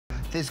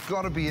There's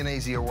got to be an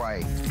easier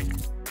way.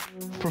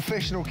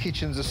 Professional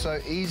kitchens are so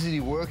easy to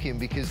work in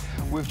because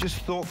we've just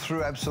thought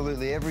through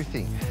absolutely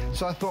everything.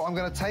 So I thought I'm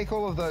going to take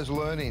all of those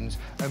learnings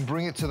and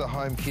bring it to the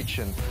home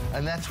kitchen,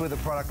 and that's where the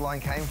product line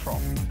came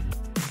from.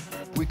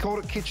 We called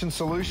it Kitchen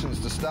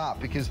Solutions to start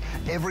because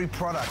every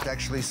product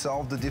actually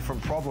solved a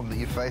different problem that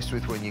you're faced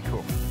with when you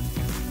cook.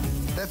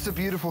 That's the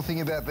beautiful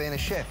thing about being a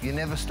chef. You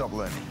never stop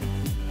learning.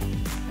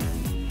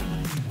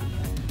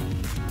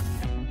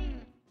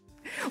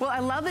 Well, I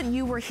love that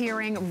you were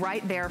hearing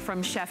right there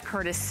from Chef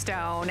Curtis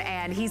Stone,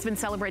 and he's been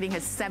celebrating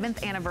his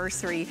 7th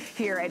anniversary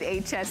here at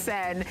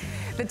HSN.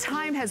 The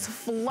time has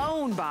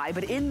flown by,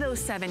 but in those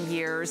 7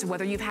 years,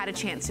 whether you've had a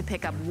chance to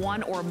pick up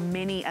one or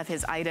many of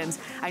his items,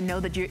 I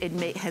know that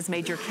it has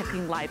made your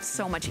cooking life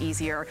so much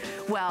easier.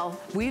 Well,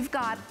 we've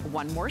got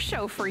one more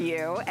show for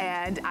you,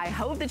 and I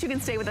hope that you can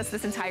stay with us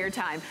this entire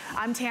time.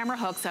 I'm Tamara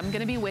Hooks. I'm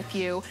going to be with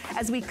you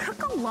as we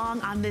cook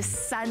along on this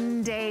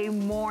Sunday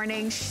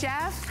morning.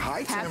 Chef,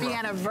 hi, happy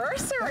Tamara.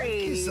 anniversary.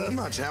 Thank you so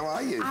much. How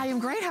are you? I am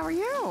great. How are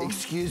you?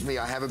 Excuse me,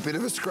 I have a bit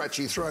of a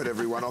scratchy throat,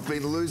 everyone. I've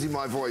been losing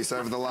my voice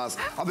over the last...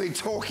 I've been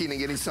talking and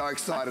getting so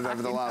excited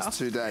over the last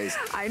 2 days.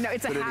 I know.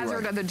 It's a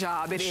hazard of the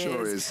job. It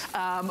sure is.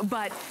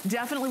 But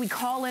definitely we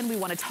call in. We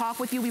want to talk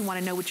with you. We want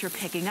to know what you're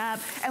picking up.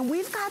 And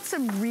we've got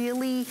some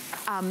really,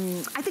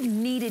 I think,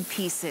 needed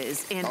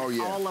pieces in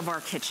all of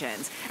our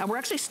kitchens. And we're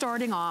actually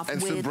starting off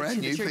with... And some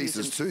brand new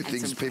pieces, too.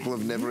 Things people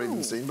have never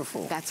even seen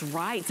before. That's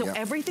right. So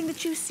everything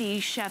that you see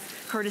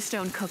Chef Curtis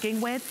Stone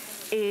cooking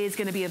with is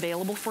going to be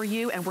available for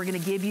you, and we're going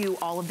to give you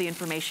all of the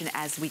information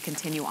as we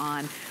continue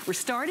on. We're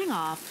starting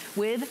off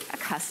with a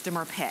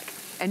customer pick,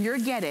 and you're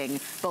getting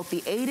both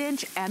the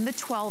 8-inch and the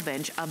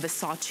 12-inch of the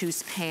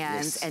Sauteuse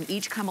pans, and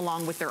each come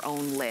along with their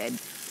own lid.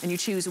 And you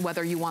choose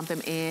whether you want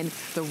them in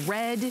the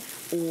red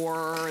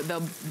or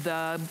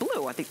the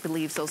blue. I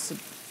believe those.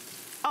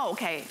 Oh,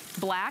 okay,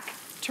 black,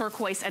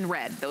 turquoise, and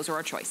red. Those are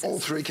our choices. All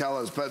 3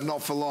 colors, but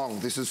not for long.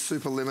 This is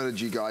super limited,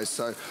 you guys.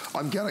 So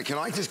can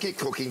I just get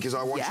cooking? Because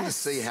I want you to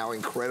see how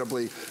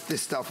incredibly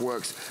this stuff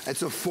works.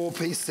 It's a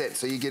 4-piece set,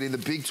 so you're getting the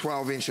big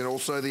 12-inch and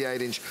also the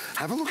 8-inch.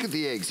 Have a look at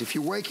the eggs. If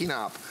you're waking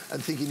up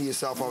and thinking to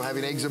yourself, I'm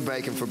having eggs and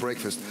bacon for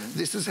breakfast,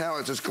 this is how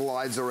it just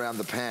glides around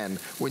the pan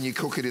when you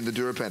cook it in the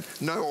DuraPan.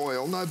 No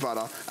oil, no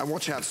butter, and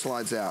watch how it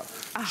slides out.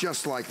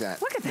 Just like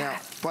that. Look at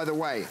that. Now, by the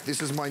way,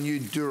 this is my new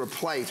Dura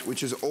plate,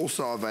 which is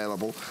also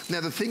available. Now,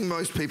 the thing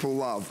most people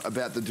love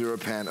about the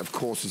DuraPan, of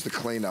course, is the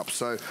cleanup.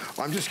 So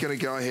I'm just going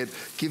to go ahead,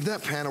 give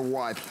that pan a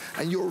wipe,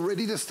 and you're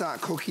ready to start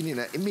cooking in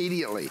it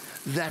immediately.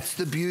 That's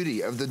the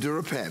beauty of the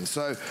DuraPan.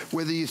 So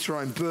whether you're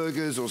throwing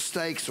burgers or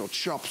steaks or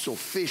chops or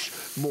fish,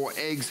 more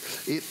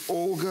eggs, it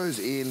all goes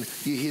in.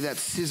 You hear that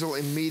sizzle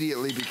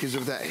immediately because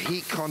of that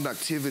heat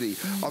conductivity.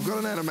 I've got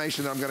an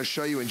animation that I'm going to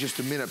show you in just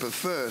a minute, but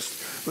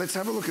first, let's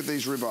have a look at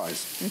these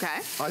ribeyes. Okay.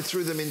 I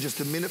threw them in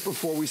just a minute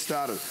before we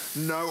started.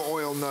 No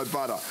oil, no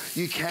butter.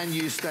 You can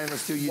use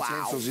stainless steel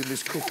utensils in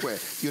this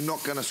cookware. You're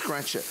not going to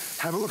scratch it.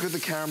 Have a look at the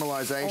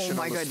caramelization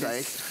on the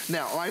steak.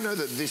 Now, I know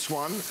that this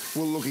one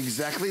will look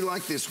exactly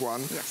like this one,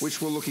 which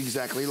will look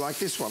exactly like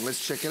this one.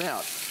 Let's check it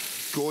out.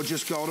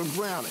 Gorgeous golden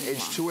brown,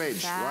 edge to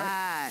edge,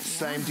 right?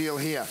 Same deal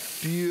here.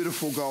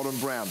 Beautiful golden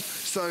brown.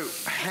 So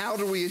how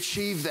do we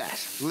achieve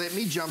that? Let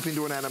me jump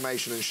into an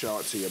animation and show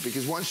it to you,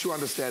 because once you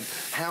understand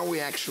how we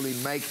actually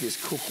make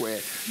this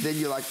cookware, then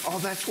you're like, oh,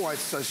 that's why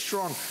it's so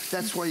strong.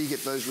 That's why you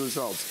get those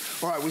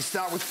results. All right, we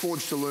start with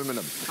forged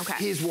aluminum.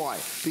 Here's why.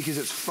 Because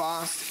it's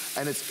fast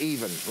and it's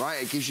even,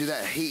 right? It gives you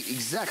that heat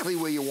exactly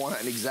where you want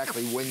it and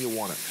exactly when you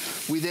want it.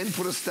 We then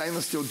put a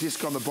stainless steel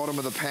disc on the bottom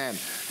of the pan.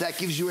 That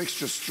gives you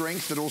extra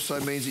strength. That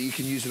also means that you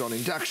can use it on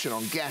induction,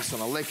 on gas,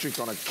 on electric,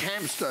 on a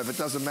camp stove. It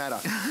doesn't matter.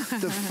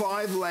 The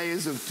 5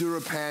 layers of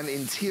DuraPan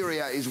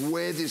interior is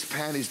where this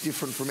pan is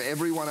different from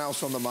everyone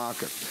else on the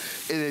market.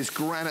 It is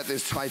granite.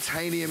 There's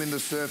titanium in the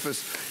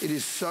surface. It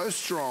is so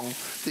strong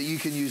that you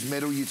can use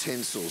metal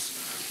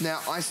utensils. Now,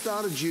 I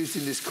started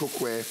using this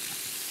cookware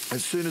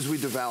as soon as we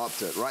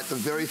developed it, right? The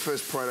very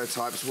first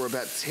prototypes were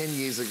about 10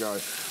 years ago.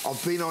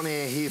 I've been on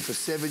air here for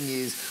 7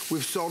 years.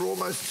 We've sold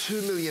almost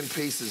 2 million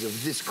pieces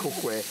of this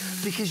cookware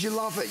because you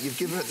love it. You've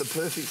given it the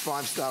perfect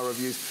 5-star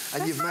reviews,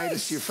 and you've made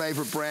us your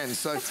favorite brand.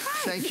 So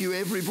thank you,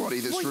 everybody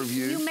that's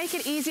reviewed. You make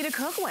it easy to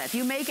cook with.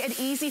 You make it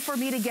easy for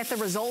me to get the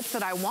results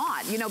that I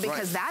want, you know,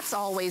 because that's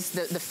always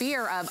the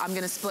fear of, I'm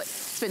gonna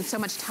spend so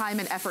much time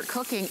and effort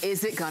cooking.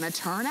 Is it gonna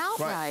turn out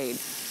right?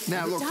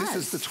 Now look, this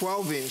is the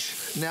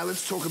 12-inch. Now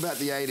let's talk about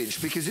the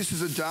 8-inch, because this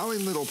is a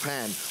darling little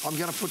pan. I'm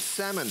gonna put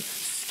salmon,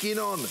 skin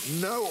on,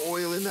 no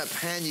oil in that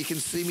pan. You can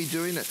see me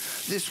doing it.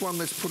 This one,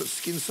 let's put it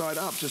skin side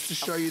up just to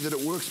show you that it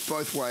works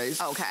both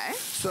ways. Okay.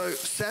 So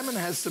salmon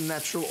has some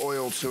natural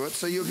oil to it,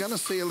 so you're gonna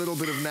see a little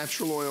bit of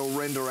natural oil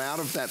render out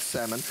of that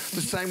salmon.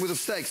 The same with the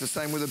steaks, the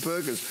same with the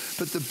burgers.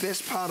 But the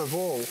best part of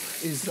all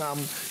is,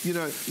 you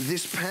know,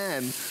 this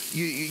pan,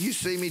 you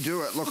see me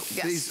do it. Look,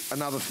 these,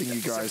 another thing,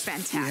 you guys.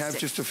 Fantastic. We have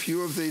just a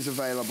few of these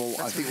available.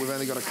 I think we've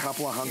only got a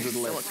couple of hundred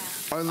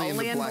left. Only in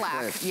the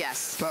black left.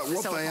 Yes. But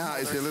what they are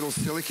is they're little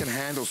silicone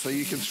handles, so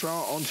you can throw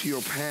it onto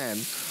your pan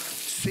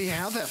see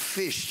how that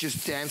fish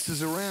just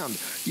dances around.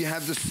 You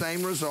have the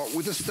same result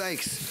with the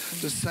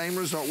steaks, the same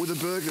result with the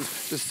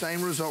burgers, the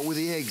same result with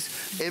the eggs.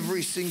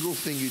 Every single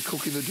thing you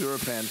cook in the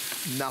DuraPan,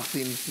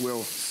 nothing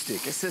will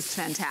stick. This is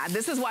fantastic.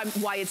 This is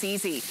why it's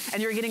easy.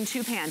 And you're getting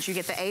 2 pans. You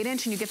get the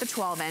 8-inch and you get the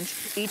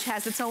 12-inch. Each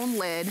has its own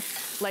lid.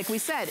 Like we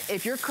said,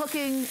 if you're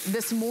cooking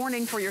this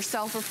morning for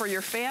yourself or for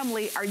your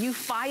family, are you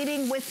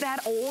fighting with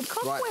that old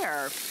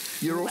cookware? Right.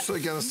 You're also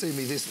going to see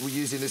me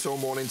using this all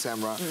morning,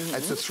 Tamra.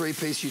 It's a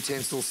 3-piece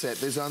utensil set.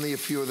 There's only a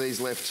few of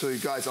these left too.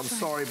 Guys, I'm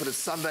sorry, but it's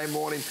Sunday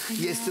morning.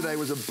 Yesterday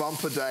was a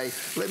bumper day.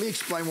 Let me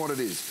explain what it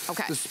is.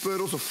 Okay. The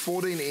Spurtle's a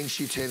 14-inch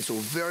utensil.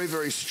 Very,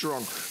 very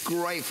strong.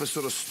 Great for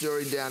sort of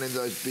stirring down in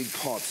those big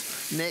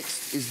pots.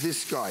 Next is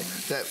this guy.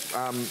 That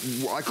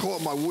I call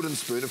it my wooden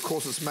spoon. Of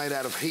course, it's made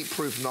out of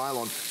heat-proof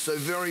nylon. So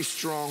very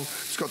strong.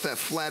 It's got that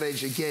flat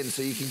edge again,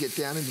 so you can get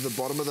down into the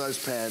bottom of those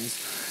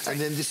pans. And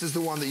then this is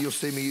the one that you'll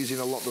see me using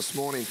a lot this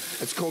morning.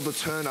 It's called the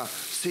turner.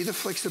 See the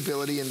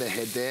flexibility in the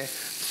head there?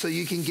 So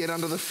you can get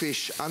under the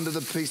fish, under the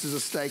pieces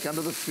of steak,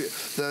 under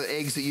the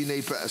eggs that you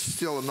need, but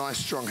still a nice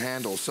strong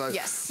handle. So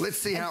let's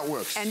see how it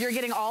works. And you're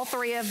getting all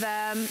 3 of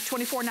them,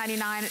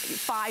 $24.99,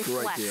 5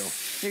 Great flex. deal.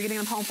 You're getting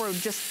them home for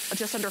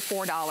just under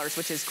 $4,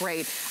 which is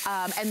great.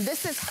 And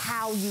this is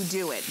how you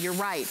do it. You're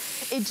right.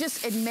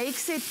 It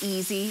makes it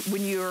easy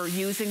when you're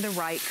using the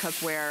right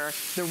cookware,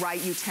 the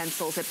right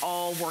utensils. It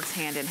all works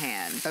hand in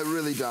hand. It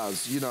really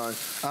does, you know.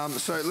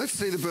 So let's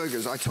see the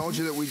burgers. I told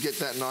you that we'd get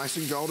that nice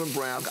and golden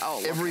brown.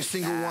 Oh, every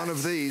single one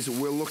of these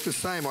will look the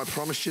same. I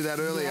promised you that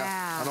earlier,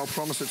 and I'll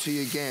promise it to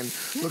you again.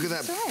 Look at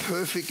that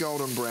perfect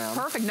golden brown.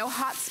 Perfect. No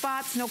hot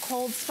spots, no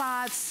cold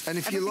spots. And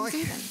if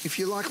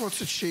you like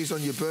lots of cheese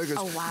on your burgers,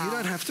 you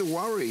don't have to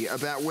worry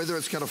about whether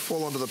it's going to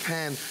fall onto the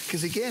pan,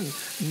 because again,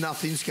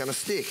 nothing's going to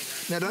stick.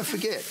 Now, don't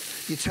forget,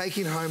 you're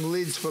taking home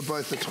lids for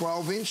both the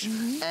 12-inch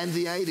and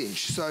the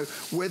 8-inch. So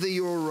whether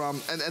you're,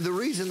 and the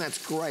reason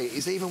that's great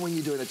is even when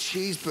you're doing a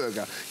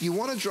cheeseburger, you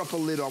want to drop a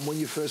lid on when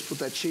you first put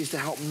that cheese to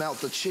help melt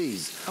the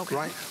cheese,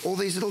 right? All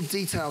these little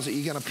details that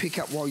you're going to pick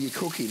up while you're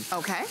cooking.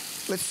 Okay.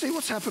 Let's see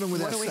what's happening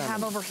with our salmon. What do we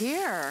have over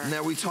here?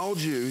 Now, we told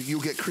you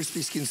you'll get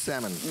crispy skin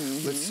salmon.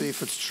 Let's see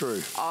if it's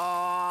true.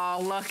 Oh,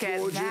 look at that.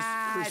 Gorgeous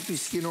crispy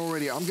skin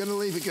already. I'm going to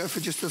leave it go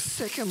for just a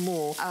second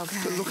more.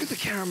 Okay. But look at the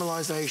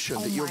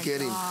caramelization that you're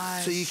getting.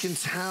 Gosh. So you can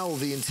tell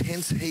the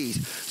intense heat.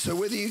 So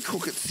whether you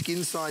cook it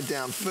skin side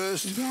down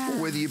first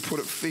or whether you put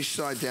it fish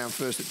side down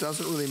first, it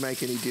doesn't really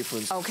make any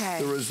difference.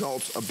 Okay. The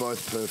results are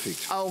both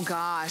perfect. Oh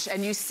gosh,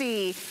 and you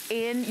see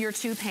in your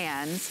 2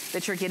 pans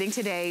that you're getting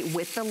today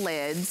with the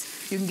lids,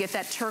 you can get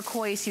that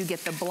turquoise, you get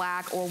the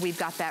black, or we've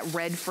got that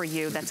red for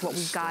you. That's what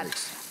we've got.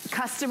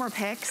 Customer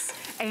picks.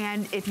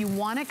 And if you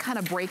want to kind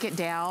of break it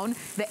down,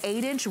 the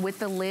 8-inch with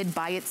the lid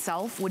by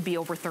itself would be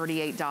over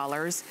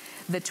 $38.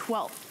 The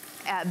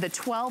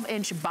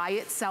 12-inch by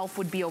itself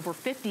would be over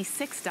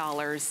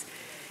 $56.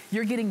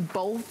 You're getting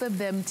both of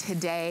them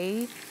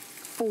today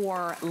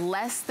for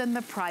less than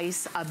the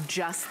price of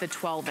just the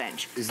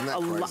 12-inch. Isn't that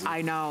crazy?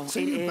 I know, so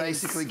you're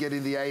basically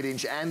getting the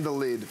 8-inch and the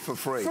lid for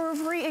free. For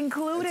free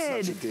included.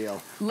 It's such a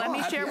deal. Let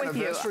me share with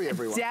you.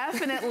 Everyone.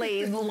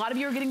 Definitely. A lot of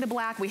you are getting the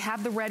black. We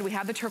have the red. We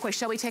have the turquoise.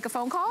 Shall we take a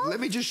phone call? Let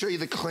me just show you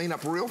the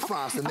cleanup real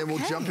fast, and then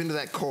we'll jump into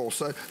that call.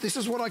 So this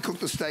is what I cook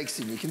the steaks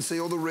in. You can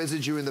see all the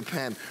residue in the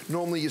pan.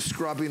 Normally you're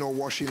scrubbing or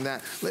washing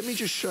that. Let me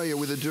just show you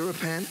with a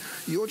DuraPan,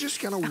 you're just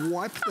going to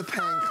wipe the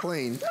pan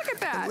clean. Look at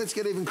that. And let's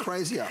get even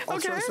crazier. I'll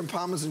throw some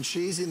Parmesan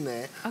cheese in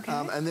there,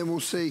 and then we'll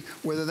see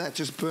whether that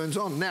just burns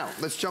on. Now,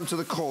 let's jump to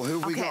the call. Who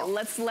have we got?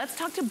 Let's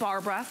talk to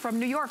Barbara from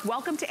New York.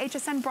 Welcome to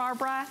HSN,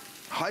 Barbara.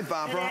 Hi,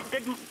 Barbara.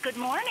 Good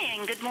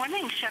morning. Good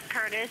morning, Chef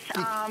Curtis.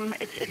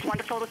 It's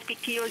wonderful to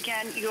speak to you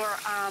again.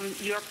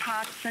 Your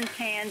pots and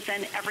pans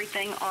and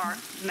everything are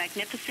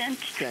magnificent.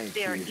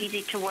 They're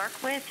easy to work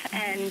with,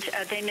 and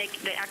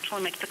they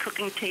actually make the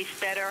cooking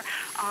taste better.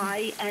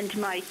 I and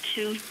my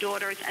 2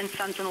 daughters and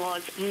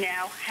sons-in-laws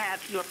now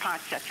have your pot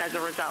sets as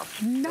a result.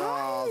 Nice.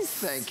 Oh,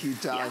 thank you,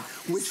 darling.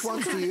 Yeah. Which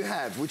ones do you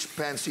have? Which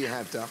pans do you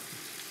have, Dar?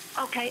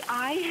 Okay,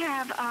 I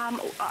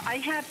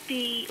have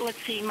the, let's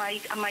see,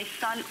 my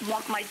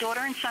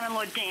daughter and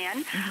son-in-law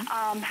Dan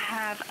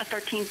have a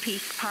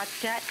 13-piece pot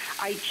set.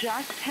 I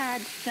just had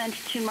sent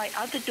to my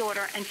other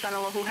daughter and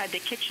son-in-law who had the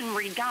kitchen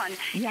redone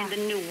in the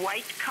new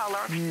white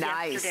color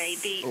yesterday.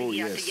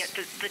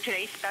 The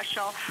Today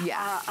Special.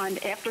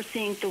 And after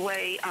seeing the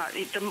way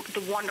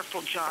the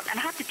wonderful job, and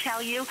I have to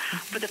tell you,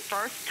 for the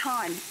first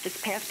time this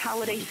past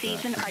holiday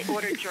season, I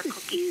ordered your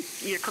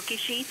cookie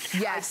sheets.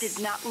 Yes.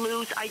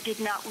 I did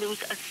not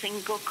lose a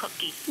single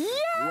cookie. Yes!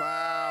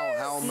 Wow,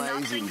 how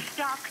amazing. Nothing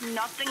stuck,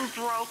 nothing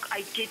broke.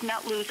 I did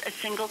not lose a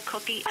single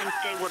cookie, and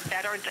they were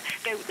better.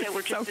 They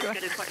were just as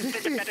good as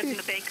better than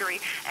the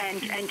bakery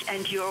and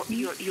your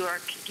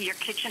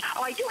kitchen.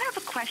 Oh, I do have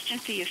a question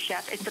for you,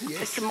 Chef.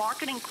 It's a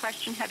marketing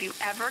question. Have you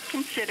ever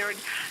considered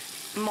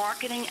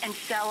marketing and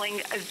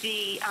selling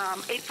the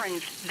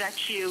aprons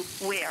that you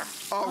wear.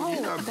 Oh,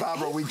 you know,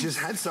 Barbara, we just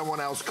had someone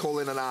else call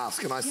in and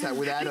ask, and I sat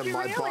with Adam,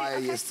 my buyer,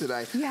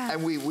 yesterday,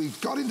 and we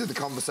got into the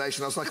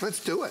conversation. I was like,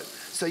 let's do it.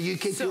 So you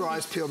keep your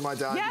eyes peeled, my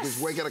darling, because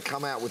we're going to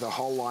come out with a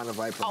whole line of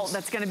aprons. Oh,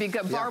 that's going to be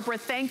good. Barbara,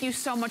 thank you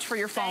so much for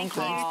your phone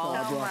call.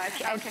 Thank you so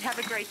much. Okay, have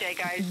a great day,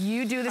 guys.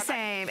 You do the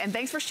same. And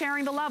thanks for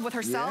sharing the love with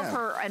herself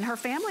and her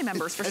family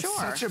members, for sure.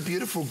 It's such a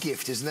beautiful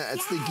gift, isn't it?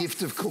 It's the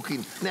gift of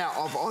cooking. Now,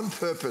 on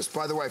purpose,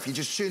 by the way, if you're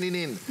just tuning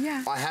in,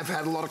 I have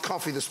had a lot of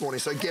coffee this morning,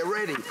 so get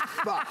ready.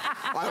 But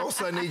I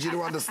also need you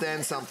to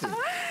understand something.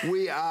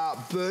 We are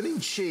burning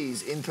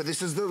cheese in,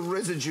 this is the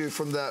residue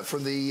from the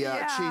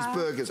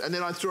cheeseburgers, and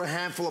then I threw a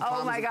handful of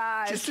parmesan. Oh my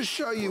gosh. Just to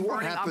show you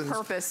what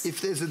happens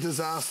if there's a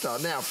disaster.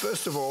 Now,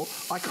 first of all,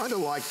 I kind of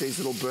like these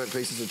little burnt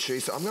pieces of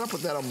cheese, so I'm going to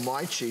put that on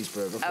my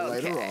cheeseburger for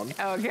later on.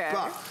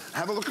 But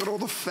have a look at all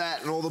the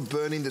fat and all the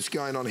burning that's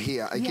going on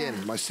here.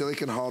 Again, my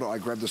silicone holder, I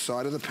grab the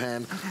side of the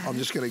pan. I'm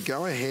just going to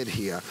go ahead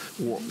here,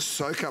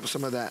 soak up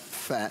some of that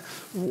fat,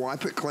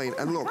 wipe it clean,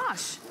 and look,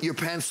 your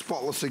pan's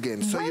spotless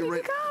again. So you're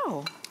ready to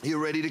go. You're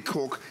ready to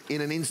cook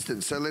in an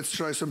instant. So let's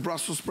throw some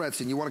Brussels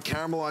sprouts in. You want to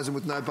caramelize them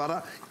with no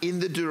butter? In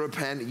the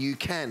DuraPan, you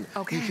can.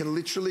 You can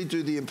literally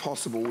do the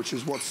impossible, which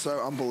is what's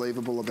so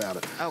unbelievable about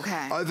it.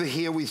 Over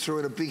here, we threw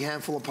in a big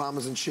handful of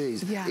Parmesan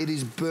cheese. It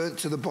is burnt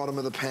to the bottom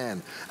of the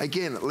pan.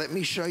 Again, let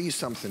me show you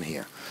something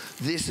here.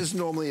 This is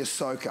normally a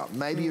soak up.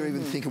 Maybe you're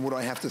even thinking, would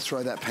I have to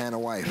throw that pan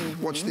away?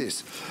 Watch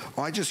this.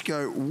 I just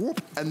go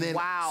whoop, and then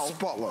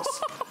spotless.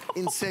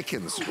 In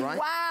seconds, right?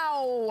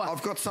 Wow.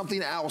 I've got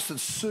something else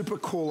that's super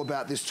cool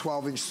about this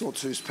 12-inch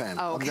sauteuse pan.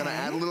 I'm going to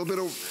add a little bit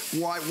of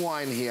white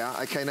wine here.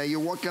 Okay, now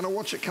you're going to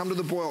watch it come to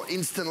the boil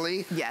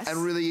instantly and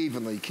really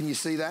evenly. Can you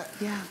see that?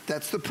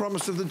 That's the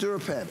promise of the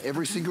DuraPan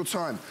every single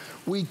time.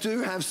 We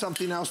do have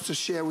something else to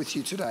share with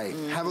you today.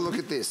 Have a look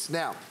at this.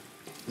 Now,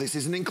 this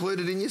isn't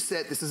included in your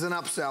set, this is an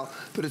upsell,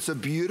 but it's a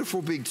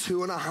beautiful big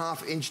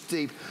 2.5-inch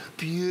deep,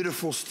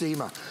 beautiful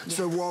steamer.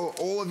 So while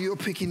all of you are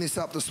picking this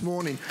up this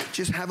morning,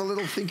 just have a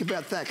little think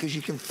about that, because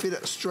you can fit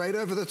it straight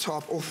over the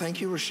top. Oh,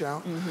 thank you,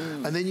 Rochelle.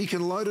 And then you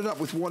can load it up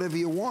with whatever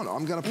you want.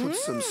 I'm gonna put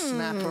some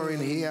snapper in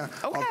here.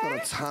 I've got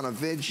a ton of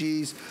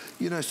veggies,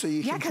 you know, so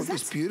you can put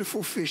this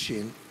beautiful fish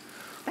in.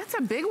 That's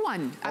a big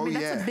one. I mean,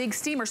 that's a big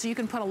steamer, so you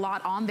can put a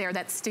lot on there.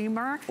 That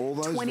steamer,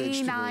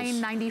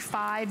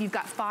 $29.95. You've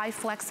got 5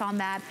 flex on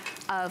that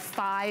of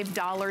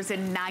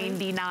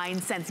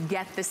 $5.99.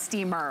 Get the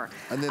steamer.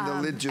 And then the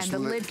lid just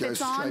goes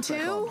fits on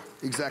too?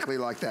 Exactly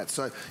like that.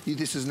 So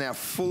this is now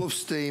full of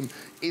steam.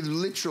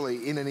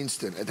 Literally in an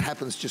instant. It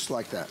happens just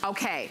like that.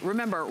 Okay,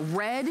 remember,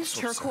 red,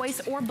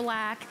 turquoise, or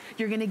black,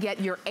 you're gonna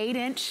get your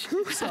 8-inch.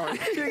 Sorry.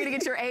 You're gonna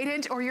get your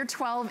 8-inch or your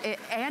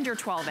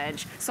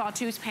 12-inch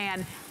sauteuse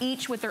pan,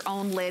 each with their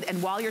own lid.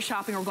 And while you're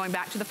shopping, we're going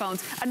back to the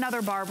phones.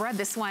 Another Barbara,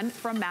 this one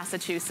from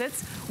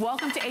Massachusetts.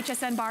 Welcome to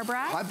HSN,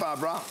 Barbara. Hi,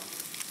 Barbara.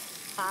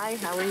 Hi,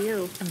 how are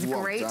you? It's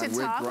great to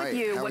talk with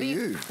you. How are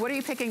you? What are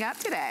you picking up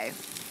today?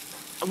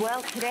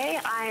 Well, today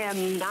I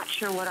am not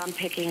sure what I'm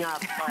picking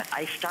up, but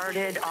I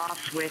started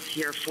off with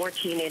your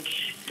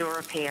 14-inch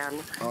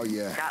DuraPan. Oh,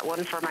 yeah. Got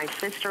one for my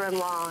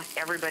sister-in-law.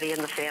 Everybody in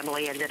the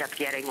family ended up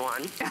getting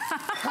one.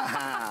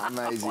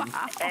 Amazing.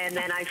 Wow. And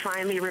then I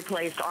finally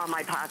replaced all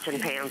my pots and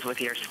pans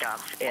with your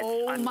stuff. It's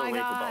unbelievable. My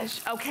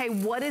gosh. Okay,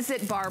 what is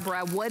it,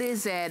 Barbara? What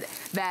is it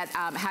that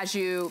has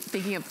you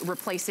thinking of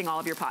replacing all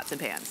of your pots and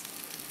pans?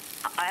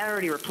 I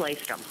already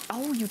replaced them.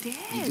 Oh, you did?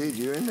 You did,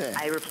 you're in there.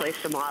 I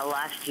replaced them all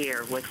last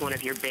year with one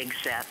of your big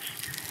sets.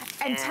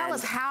 And tell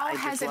us, how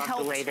has it helped? I just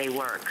love the way they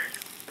work.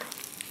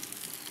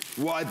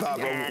 Why,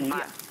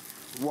 Barbara?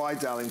 Why,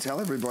 darling? Tell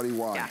everybody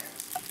why.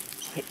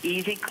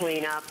 Easy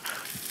cleanup.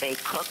 They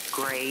cook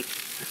great.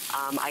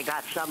 I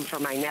got some for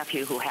my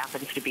nephew who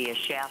happens to be a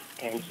chef,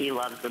 and he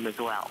loves them as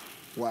well.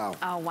 Wow.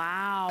 Oh,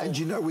 wow. And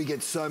you know, we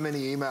get so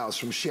many emails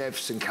from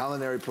chefs and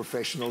culinary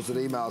professionals that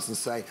emails and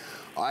say,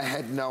 I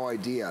had no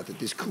idea that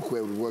this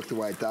cookware would work the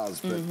way it does.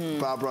 But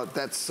Barbara,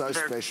 that's so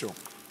special.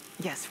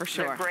 Yes, for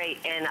sure. They're great,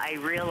 and I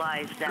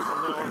realized that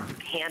the little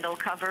handle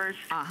covers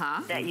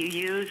that you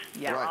use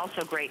are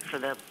also great for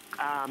the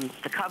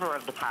cover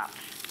of the pots.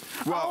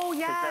 Well,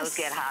 because those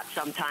get hot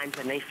sometimes,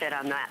 and they fit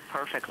on that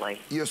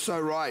perfectly. You're so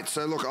right.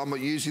 So look, I'm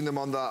using them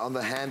on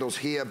the handles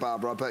here,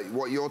 Barbara, but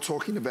what you're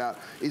talking about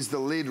is the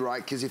lid,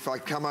 right? Because if I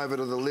come over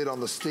to the lid on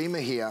the steamer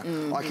here,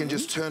 I can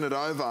just turn it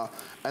over,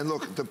 and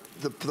look,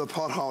 the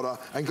pot holder,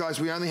 and guys,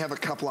 we only have a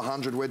couple of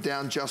hundred. We're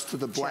down just to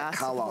the black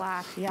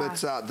color.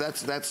 But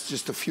that's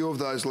just a few of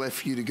those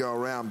left for you to go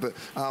around. But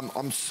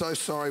I'm so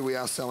sorry we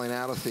are selling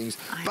out of things.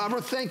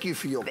 Barbara, thank you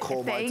for your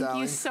call, my darling.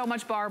 Thank you so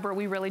much, Barbara.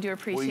 We really do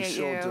appreciate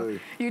you. We sure do.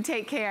 You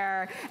take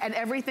care. And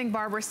everything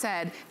Barbara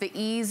said, the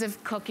ease of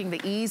cooking,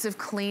 the ease of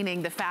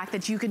cleaning, the fact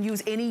that you can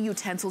use any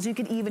utensils, you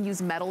can even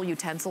use metal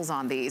utensils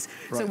on these.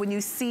 Right. So when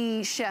you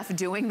see Chef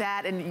doing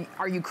that, and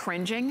are you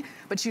cringing?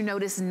 But you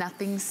notice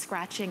nothing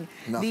scratching.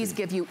 Nothing. These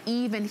give you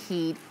even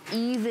heat,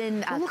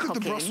 even well, look cooking.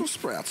 at the Brussels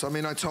sprouts. I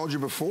mean, I told you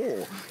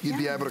before, you'd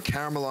be able to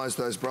caramelize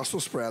those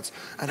Brussels sprouts,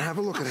 and have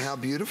a look at how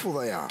beautiful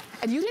they are.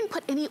 And you didn't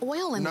put any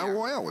oil in there.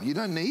 No oil. You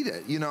don't need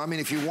it. You know, I mean,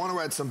 if you want to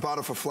add some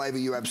butter for flavor,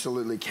 you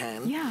absolutely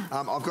can. Yeah.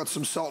 I've got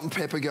some salt and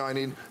pepper going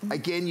in.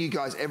 Again, you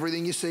guys,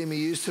 everything you see me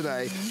use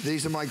today,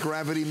 these are my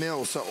gravity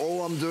mills. So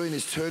all I'm doing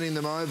is turning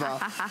them over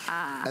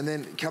and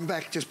then come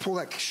back, just pull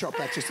that shot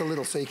back just a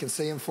little so you can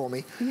see them for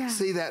me. Yeah.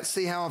 See that?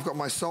 See how I've got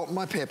my salt and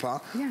my pepper?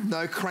 Yeah.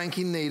 No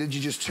cranking needed.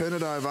 You just turn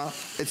it over.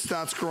 It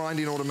starts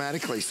grinding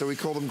automatically. So we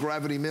call them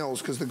gravity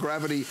mills because the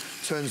gravity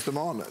turns them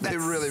on. They're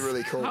really,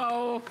 really cool.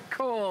 Oh,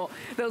 cool.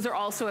 Those are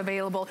also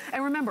available.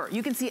 And remember,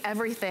 you can see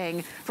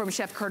everything from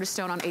Chef Curtis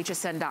Stone on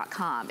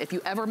hsn.com. If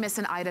you ever miss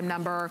an item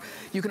number,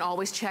 you can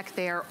always check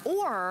there.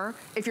 Or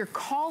if you're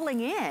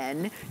calling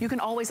in, you can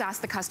always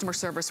ask the customer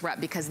service rep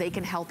because they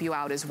can help you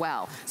out as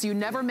well. So you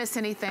never miss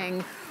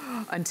anything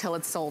until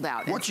it's sold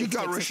out. What you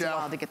got, Rochelle? It takes a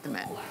while to get them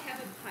in. Oh, I have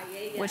a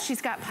paella. What,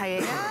 she's got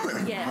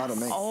paella? Yes. Pardon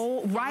me.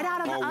 Oh, right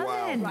out of the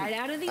oven. Right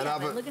out of the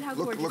oven. Look at how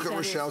gorgeous Look at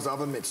Rochelle's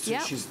oven mitts too.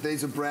 Yep.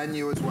 These are brand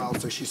new as well,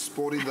 so she's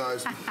sporting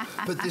those.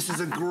 But this is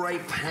a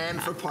great pan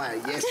for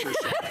paella. Yes,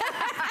 Rochelle.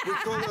 We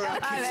call her our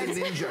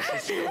kitchen ninja.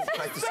 She's still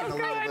practicing a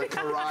little bit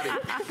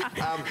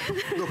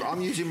karate. Look,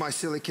 I'm using my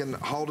silicone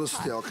holder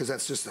still because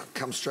that's just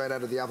comes straight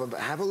out of the oven.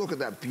 But have a look at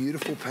that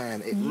beautiful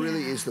pan. It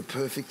really is the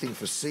perfect thing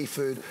for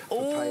seafood,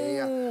 for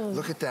paella.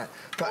 Look at that.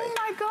 But oh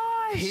my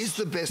gosh. Here's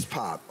the best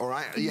part, all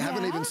right? You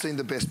haven't even seen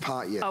the best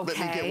part yet. Okay.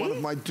 Let me get one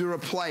of my Dura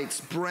plates,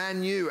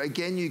 brand new.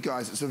 Again, you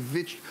guys, it's a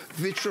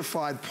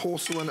vitrified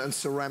porcelain and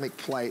ceramic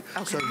plate.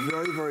 So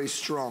very, very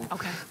strong.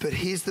 But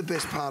here's the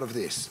best part of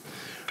this.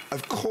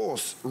 Of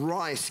course,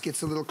 rice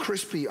gets a little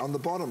crispy on the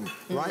bottom,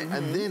 right?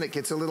 And then it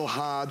gets a little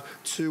hard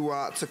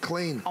to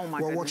clean. Oh my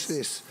goodness. Watch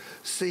this.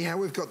 See how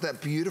we've got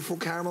that beautiful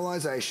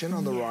caramelization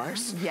on the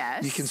rice?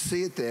 Yes. You can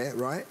see it there,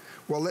 right?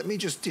 Well, let me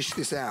just dish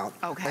this out.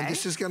 And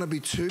this is going to be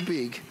too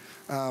big.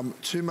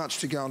 Too much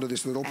to go into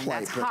this little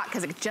plate. That's hot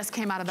because it just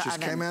came out of the oven.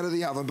 Just came out of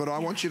the oven, but I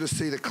want you to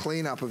see the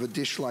cleanup of a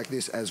dish like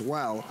this as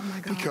well. Oh my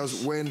gosh.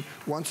 Because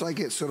once I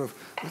get sort of,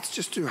 let's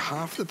just do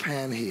half the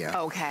pan here.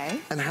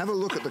 And have a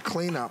look at the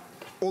cleanup.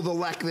 Or the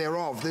lack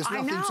thereof. There's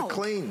nothing to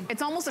clean.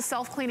 It's almost a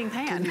self-cleaning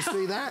pan. Can you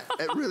see that?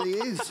 It really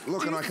is.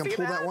 Look, and I can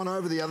pull that one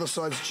over. The other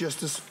side's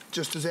just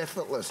as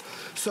effortless.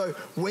 So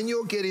when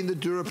you're getting the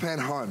DuraPan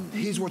home,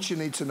 here's what you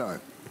need to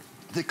know.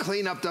 The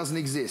cleanup doesn't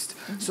exist.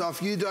 So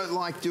if you don't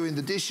like doing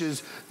the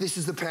dishes, this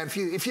is the pan for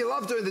you. If you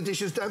love doing the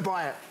dishes, don't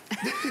buy it.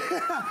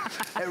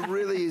 It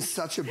really is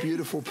such a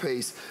beautiful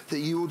piece that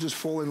you will just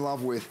fall in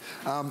love with.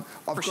 I've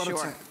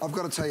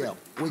got to tell you,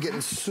 we're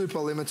getting super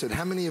limited.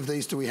 How many of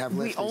these do we have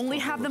left? We only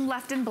have them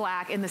left in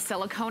black in the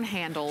silicone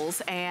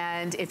handles,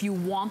 and if you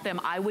want them,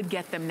 I would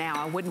get them now.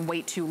 I wouldn't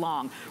wait too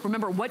long.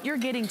 Remember, what you're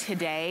getting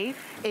today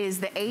is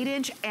the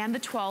 8-inch and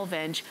the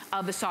 12-inch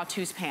of the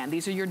Sauteuse pan.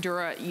 These are your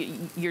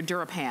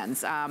Dura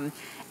pans.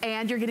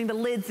 And you're getting the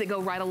lids that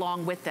go right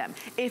along with them.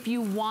 If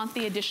you want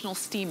the additional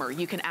steamer,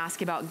 you can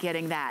ask about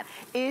getting that.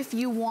 If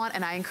you want,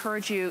 and I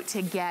encourage you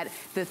to get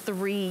the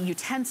 3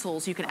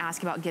 utensils, you can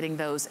ask about getting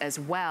those as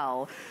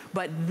well.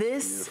 But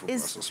this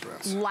is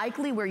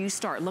likely where you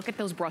start. Look at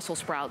those Brussels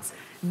sprouts.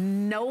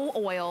 No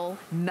oil,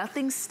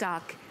 nothing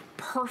stuck.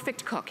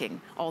 Perfect cooking,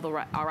 all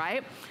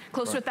right?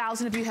 Close to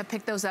 1,000 of you have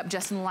picked those up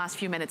just in the last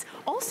few minutes.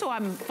 Also,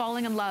 I'm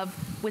falling in love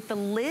with the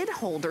lid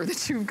holder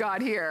that you've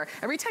got here.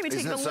 Every time you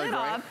take the lid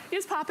off, you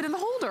just pop it in the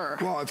holder.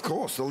 Well, of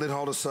course, the lid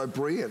holder's so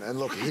brilliant. And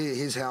look,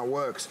 here's how it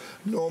works.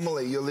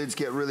 Normally, your lids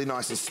get really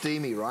nice and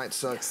steamy, right?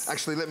 So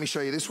actually, let me show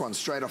you this one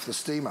straight off the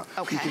steamer.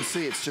 You can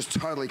see it's just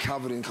totally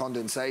covered in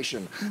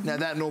condensation. Now,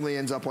 that normally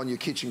ends up on your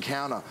kitchen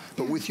counter.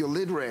 But with your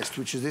lid rest,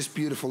 which is this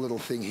beautiful little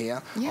thing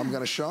here, I'm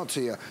going to show it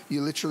to you.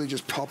 You literally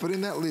just pop it in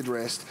that lid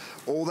rest.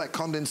 All that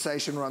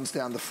condensation runs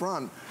down the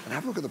front, and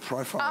have a look at the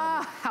profile.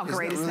 How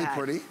great is that? Isn't that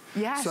really pretty?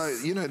 Yes. So,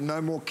 you know,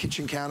 no more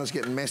kitchen counters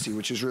getting messy,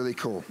 which is really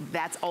cool.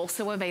 That's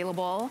also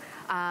available,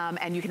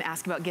 and you can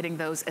ask about getting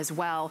those as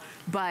well.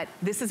 But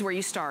this is where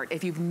you start.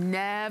 If you've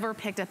never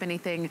picked up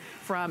anything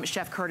from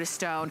Chef Curtis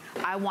Stone,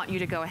 I want you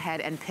to go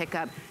ahead and pick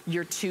up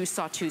your 2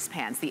 Sauteuse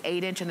pans, the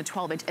 8-inch and the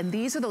 12-inch. And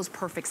these are those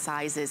perfect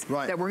sizes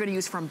that we're gonna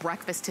use from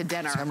breakfast to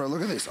dinner. Tamara,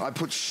 look at this. I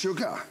put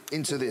sugar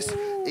into this.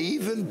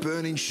 Even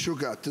burning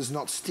sugar does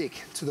not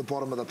stick to the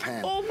bottom of the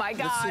pan. Oh my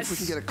gosh. Let's see if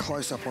we can get a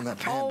close-up on that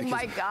pan. Oh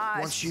my gosh.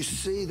 Once you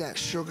see that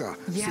sugar,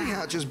 see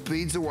how it just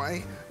beads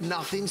away?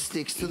 Nothing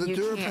sticks to the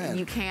DuraPan.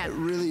 You can't. It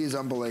really is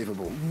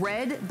unbelievable.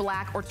 Red,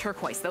 black, or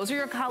turquoise. Those are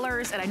your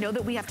colors, and I know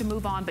that we have to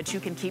move on, but you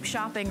can keep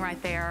shopping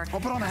right there. Oh,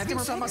 but I'm having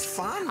so much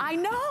fun. I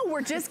know.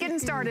 We're just getting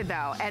started,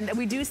 though, and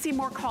we do see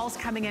more calls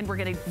coming in. We're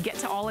going to get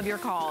to all of your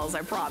calls,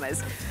 I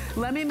promise.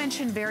 Let me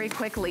mention very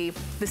quickly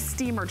the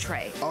steamer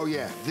tray. Oh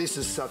yeah, this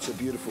is such a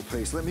beautiful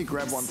piece. Let me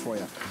grab one for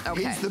you.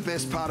 Okay. Here's the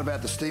best part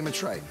about the steamer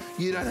tray.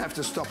 You don't have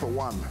to stop at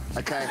one,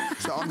 okay?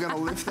 So I'm gonna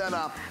lift that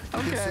up. You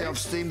can see I've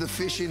steamed the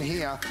fish in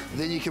here.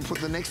 Then you can put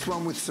the next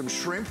one with some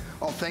shrimp.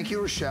 Oh, thank you,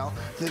 Rochelle.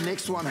 The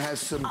next one has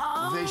some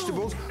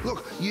vegetables.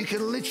 Look, you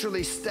can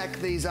literally stack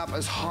these up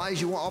as high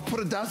as you want. I'll put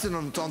a dozen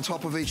on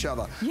top of each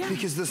other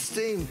because the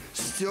steam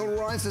still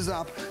rises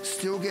up,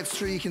 still gets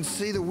through. You can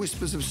see the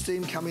whispers of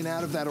steam coming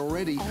out of that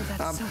already. Oh,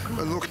 that's so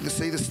good. Look,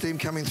 see the steam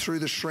coming through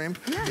the shrimp.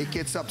 It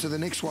gets up to the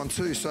next one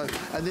too. So,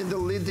 and then the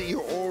lid that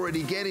you're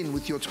already getting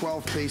with your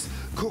 12-piece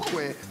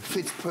cookware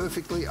fits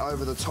perfectly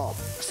over the top.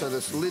 So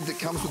this lid that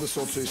comes with the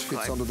sauteuse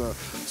fits onto the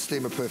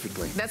steamer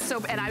perfectly. That's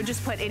so, and I would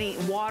just put any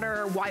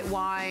water, white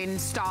wine,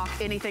 stock,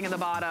 anything in the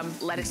bottom,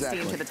 let it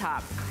steam to the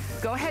top.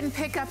 Go ahead and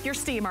pick up your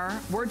steamer.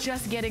 We're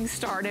just getting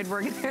started.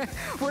 We're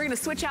gonna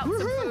switch out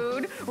some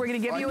food. We're gonna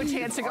give you a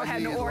chance to go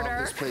ahead and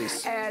order.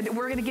 And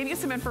we're gonna give you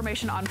some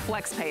information on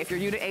FlexPay. If you're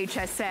new to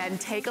HSN,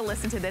 take a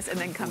listen to this and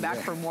then come back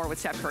for more with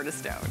Chef Curtis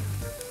Stone.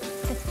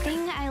 The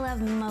thing I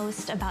love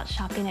most about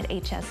shopping at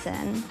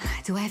HSN.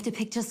 Do I have to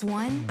pick just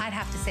one? I'd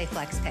have to say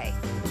FlexPay.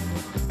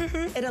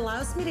 It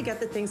allows me to get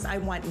the things I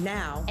want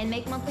now and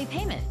make monthly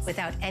payments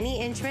without any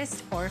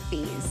interest or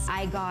fees.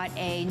 I got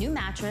a new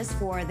mattress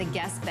for the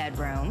guest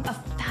bedroom, A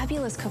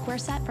fabulous cookware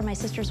set for my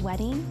sister's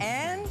wedding.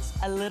 and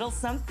a little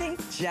something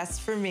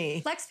just for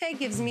me. FlexPay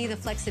gives me the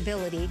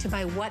flexibility to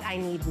buy what I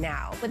need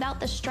now Without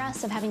the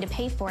stress of having to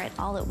pay for it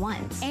all at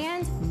once.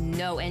 and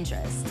no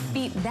interest.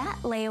 Beat that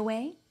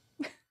layaway.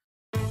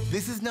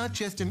 This is not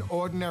just an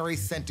ordinary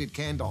scented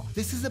candle.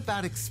 This is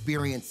about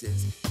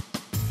experiences.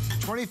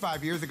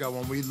 25 years ago,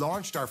 when we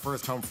launched our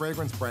first home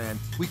fragrance brand,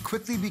 we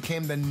quickly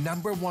became the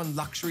 #1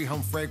 luxury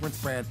home fragrance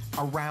brand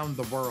around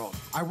the world.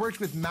 I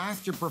worked with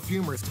master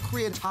perfumers to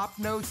create top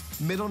notes,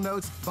 middle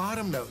notes,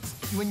 bottom notes.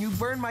 When you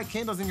burn my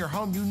candles in your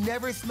home, you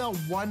never smell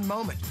one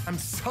moment. I'm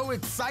so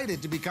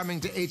excited to be coming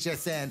to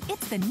HSN.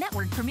 It's the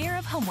network premiere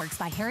of Homeworks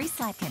by Harry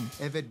Slatkin.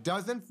 If it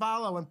doesn't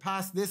follow and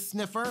pass this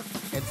sniffer,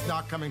 it's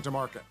not coming to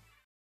market.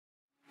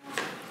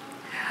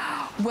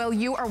 Well,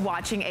 you are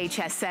watching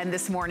HSN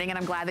this morning, and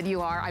I'm glad that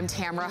you are. I'm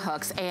Tamara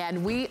Hooks,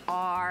 and we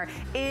are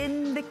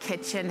in the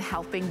kitchen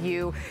helping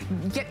you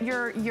get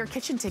your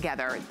kitchen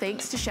together,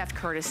 thanks to Chef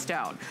Curtis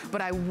Stone. But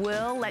I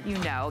will let you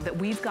know that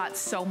we've got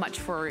so much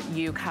for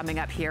you coming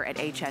up here at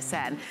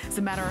HSN. As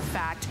a matter of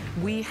fact,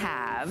 we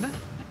have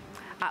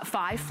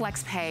 5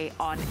 FlexPay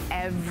on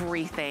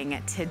everything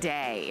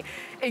today,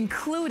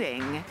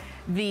 including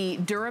the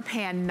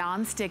DuraPan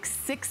nonstick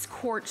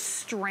 6-quart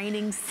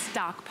straining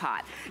stock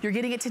pot. You're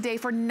getting it today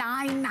for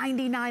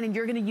 $9.99, and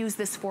you're gonna use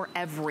this for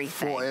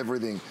everything. For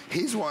everything.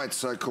 Here's why it's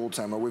so cool,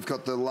 Tamara. We've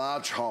got the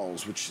large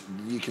holes, which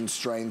you can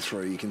strain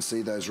through. You can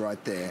see those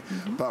right there.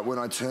 But when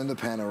I turn the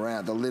pan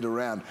around, the lid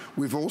around,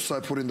 we've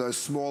also put in those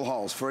small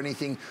holes for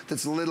anything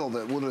that's little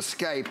that would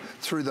escape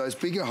through those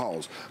bigger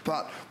holes.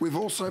 But we've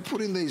also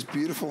put in these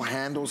beautiful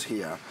handles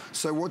here.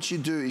 So what you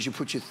do is you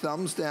put your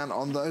thumbs down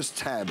on those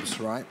tabs,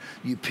 right?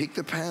 You pick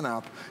the pan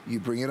up,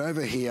 you bring it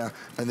over here,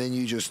 and then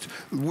you just,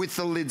 with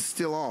the lid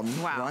still on,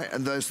 right?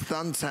 And those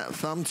thumb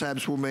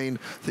tabs will mean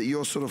that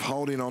you're sort of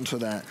holding onto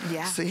that.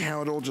 See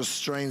how it all just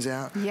strains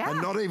out?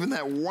 And not even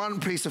that one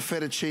piece of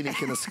fettuccine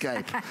can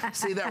escape.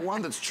 See that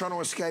one that's trying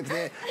to escape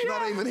there?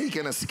 Not even he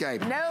can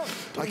escape. Nope.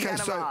 Okay,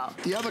 so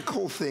the other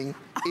cool thing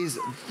is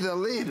the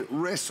lid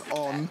rests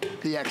on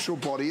the actual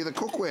body of the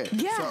cookware.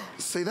 So,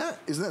 see that?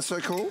 Isn't that so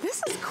cool?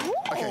 This is cool.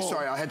 Okay,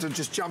 sorry, I had to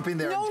just jump in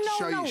there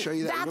and show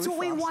you that. That's really what fast.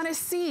 we want to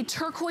see.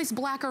 Turquoise,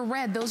 black, or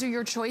red. Those are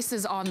your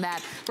choices on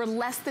that for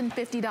less than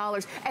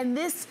 $50. And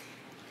this,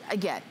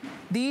 again,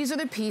 these are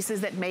the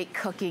pieces that make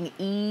cooking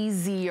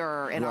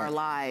easier in our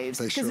lives.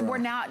 Because we're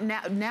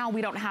now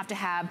we don't have to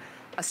have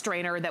a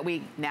strainer that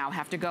we now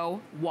have to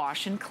go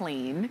wash and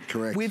clean.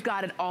 Correct. We've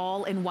got it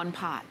all in one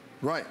pot.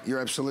 Right, you're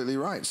absolutely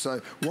right.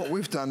 So what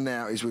we've done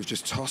now is we've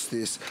just tossed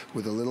this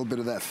with a little bit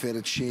of that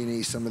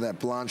fettuccine, some of that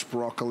blanched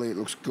broccoli. It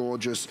looks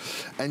gorgeous.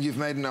 And you've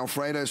made an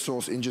Alfredo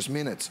sauce in just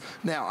minutes.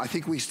 Now, I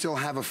think we still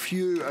have a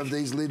few of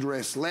these lid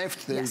rests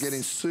left. They're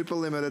getting super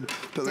limited,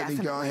 but let me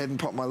go ahead and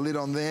pop my lid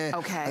on there.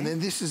 And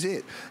then this is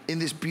it. In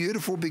this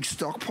beautiful big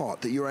stock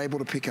pot that you're able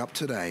to pick up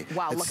today.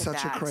 Wow, it's look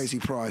at such a crazy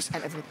price.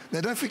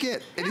 Now, don't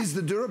forget, it is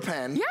the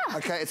DuraPan.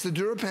 Okay, it's the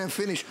DuraPan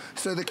finish.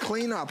 So the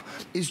cleanup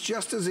is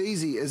just as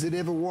easy as it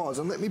ever was.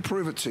 And let me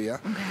prove it to you.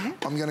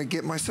 I'm going to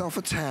get myself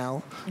a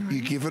towel.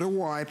 You give it a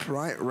wipe,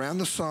 right, around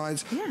the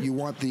sides. You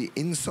wipe the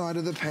inside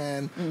of the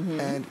pan,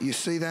 and you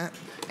see that?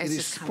 It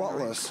is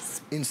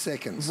spotless in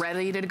seconds.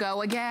 Ready to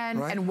go again.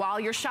 And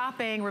while you're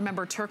shopping,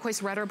 remember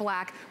turquoise, red, or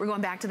black. We're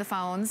going back to the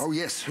phones. Oh,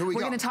 yes. Who we got?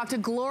 We're going to talk to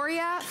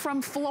Gloria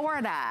from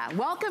Florida.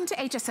 Welcome to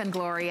HSN,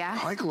 Gloria.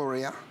 Hi,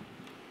 Gloria.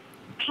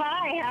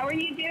 Hi, how are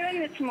you doing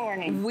this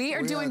morning? We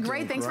are doing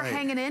great. Thanks for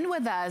hanging in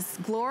with us.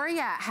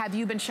 Gloria, have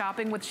you been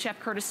shopping with Chef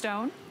Curtis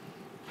Stone?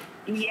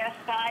 Yes,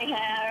 I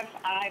have.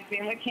 I've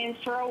been with him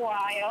for a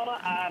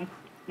while.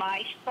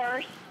 My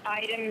first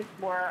items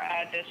were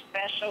the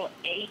special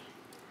 8,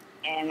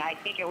 and I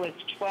think it was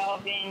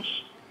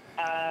 12-inch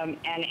And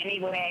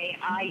anyway,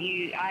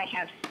 I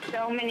have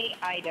so many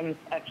items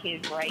of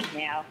his right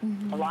now.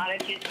 A lot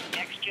of just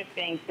extra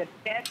things. The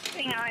best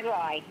thing I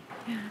like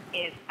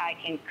is I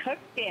can cook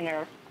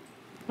dinner,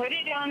 put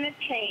it on the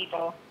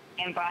table,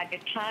 and by the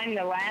time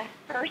the last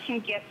person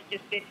gets to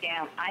sit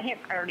down, I have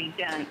already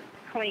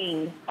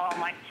cleaned all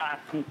my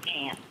pots and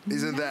pans.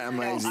 Isn't that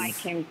amazing?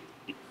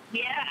 So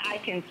I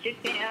can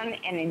sit down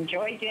and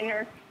enjoy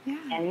dinner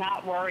and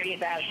not worry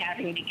about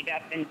having to get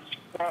up and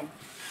scrub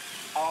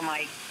all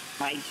my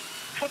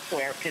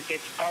cookware because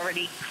it's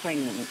already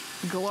clean.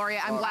 Gloria,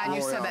 I'm glad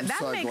you said that.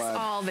 That makes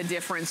all the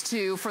difference,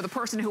 too, for the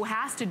person who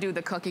has to do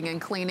the cooking and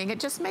cleaning. It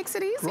just makes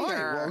it easier.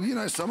 Right. Well, you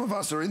know, some of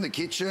us are in the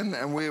kitchen,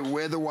 and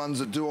we're the ones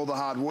that do all the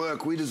hard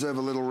work. We deserve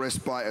a little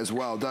respite as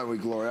well, don't we,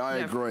 Gloria? I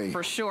agree.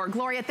 For sure.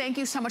 Gloria, thank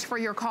you so much for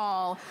your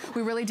call.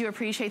 We really do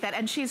appreciate that.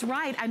 And she's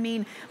right. I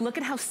mean, look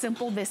at how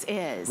simple this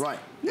is. Right.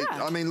 Yeah.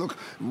 I mean, look,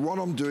 what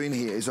I'm doing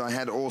here is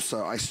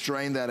I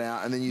strained that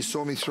out, and then you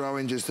saw me throw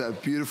in just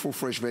beautiful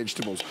fresh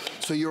vegetables.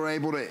 So you're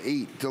able to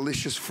eat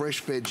delicious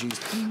fresh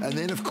veggies. And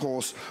then, of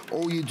course,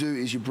 all you do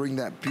is you bring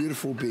that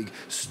beautiful big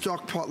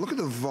stock pot. Look at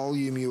the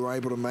volume you were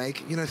able to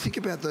make. You know, think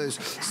about those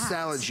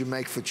salads you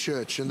make for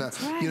church and,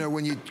 you know,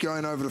 when you're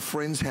going over to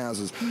friends'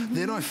 houses.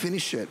 Then I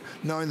finish it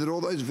knowing that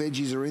all those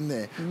veggies are in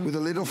there with a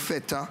little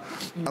feta,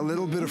 a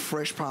little bit of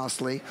fresh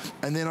parsley,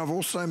 and then I've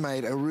also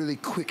made a really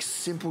quick,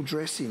 simple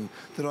dressing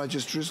that I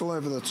just drizzle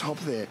over the top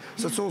there.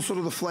 So it's all sort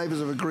of the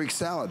flavors of a Greek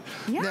salad.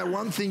 Now,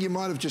 one thing you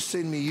might have just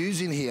seen me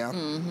using here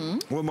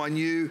were my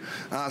new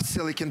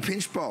silicone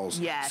pinch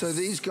bowls. So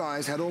these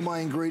guys had all my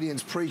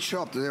ingredients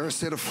pre-chopped. They're a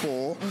set of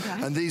 4.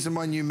 And these are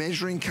my new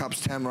measuring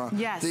cups, Tamara.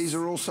 These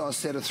are also a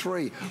set of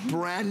 3.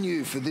 Brand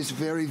new for this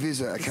very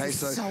visit, okay?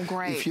 So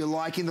great. If you're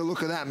liking the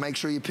look of that, make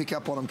sure you pick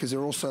up on them because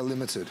they're also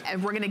limited.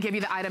 And we're going to give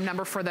you the item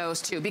number for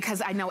those, too,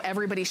 because I know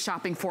everybody's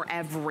shopping for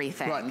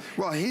everything. Right.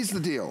 Well, here's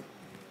the deal.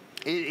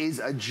 It is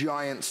a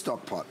giant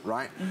stock pot,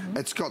 right?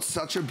 It's got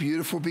such a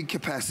beautiful big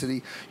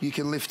capacity. You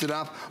can lift it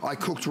up. I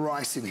cooked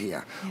rice in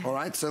here, all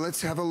right? So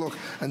let's have a look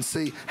and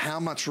see how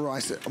much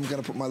rice. I'm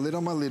gonna put my lid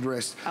on my lid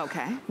rest.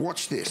 Okay.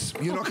 Watch this.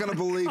 You're not gonna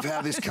believe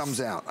how this comes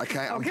out,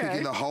 okay? I'm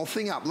cooking the whole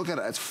thing up. Look at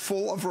it, it's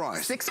full of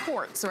rice. 6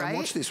 quarts, right? And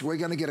watch this, we're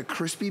gonna get a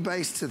crispy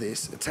base to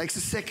this. It takes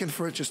a second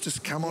for it just to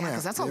come on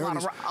out. That's a lot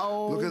of rice.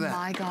 Oh, look at that.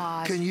 My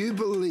God. Can you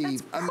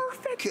believe? That's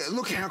perfect.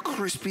 Look how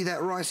crispy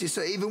that rice is.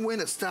 So even when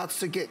it starts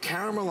to get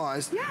caramelized,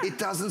 it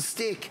doesn't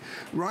stick,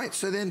 right?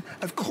 So then,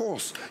 of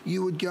course,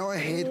 you would go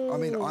ahead. I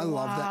mean, I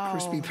love that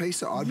crispy piece,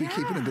 so I'd be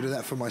keeping a bit of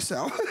that for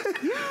myself.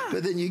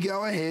 But then you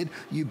go ahead,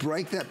 you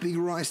break that big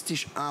rice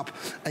dish up,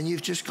 and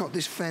you've just got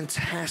this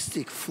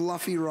fantastic,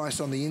 fluffy rice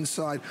on the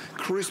inside,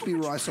 crispy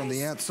rice on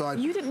the outside.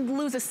 You didn't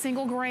lose a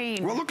single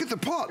grain. Well, look at the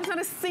pot. There's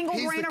not a single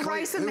grain of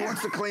rice in there. Who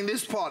wants to clean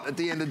this pot at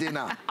the end of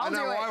dinner?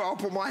 I'll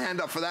put my hand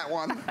up for that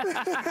one.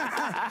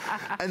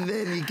 And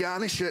then you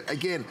garnish it.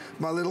 Again,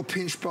 my little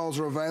pinch bowls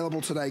are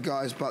available today,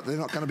 guys, but they're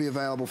not going to be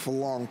available for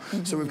long.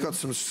 So we've got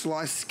some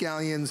sliced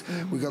scallions.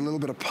 We've got a little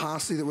bit of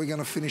parsley that we're going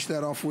to finish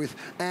that off with.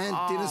 And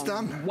dinner's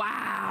done.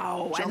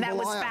 Wow. And that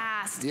was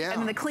fast.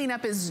 And then the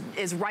cleanup is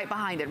right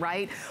behind it,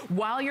 right?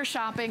 While you're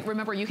shopping,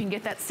 remember, you can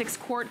get that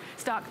 6-quart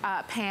stock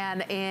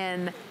pan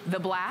in the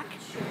black,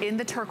 in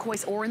the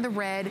turquoise, or in the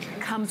red.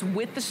 Comes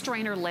with the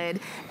strainer lid.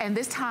 And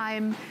this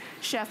time,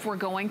 Chef, we're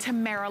going to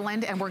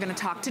Maryland, and we're going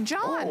to talk to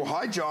John. Oh,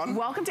 hi, John.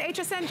 Welcome to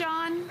HSN,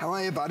 John. How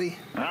are you, buddy?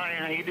 Hi,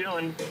 how you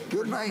doing?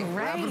 Good, mate.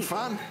 We're having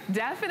fun.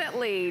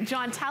 Definitely.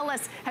 John, tell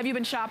us, have you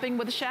been shopping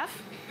with the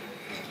chef?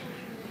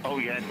 Oh,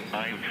 yeah.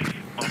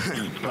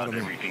 I've bought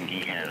everything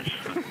he has.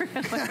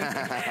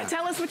 Really?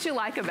 Tell us what you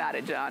like about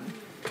it, John.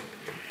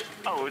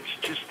 Oh, it's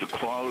just the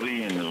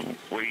quality and the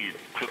way it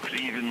cooks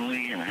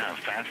evenly and how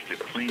fast it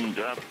cleans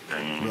up.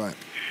 And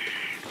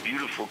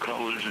beautiful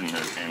colors, and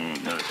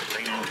the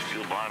stainless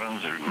steel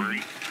bottoms are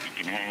great.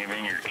 You can hang them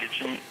in your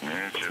kitchen, and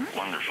it's just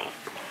wonderful.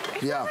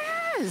 Yeah.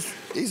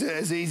 Is it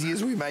as easy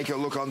as we make it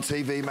look on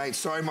TV, mate?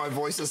 Sorry, my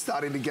voice is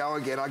starting to go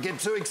again. I get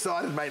too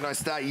excited, mate, and I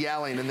start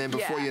yelling, and then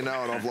before you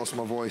know it, I've lost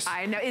my voice.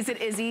 I know. Is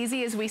it as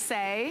easy as we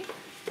say?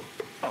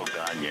 Oh,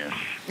 God, yes.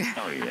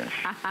 Oh, yes.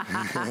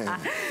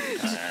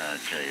 I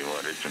tell you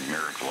what, it's a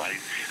miracle. I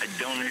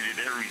donated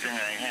everything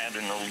I had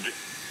in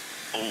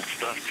old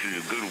stuff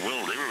to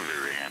Goodwill. They were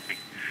very happy.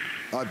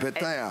 I bet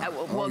they are.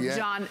 Well,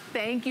 John,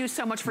 thank you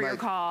so much for your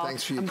call.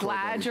 Thanks for your call. I'm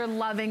glad you're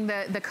loving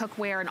the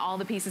cookware and all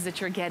the pieces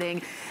that you're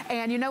getting.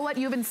 And you know what?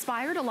 You've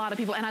inspired a lot of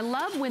people. And I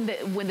love when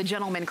the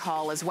gentlemen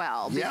call as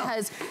well.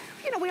 Because,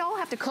 you know, we all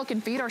have to cook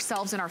and feed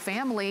ourselves and our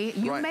family.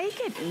 You make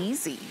it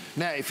easy.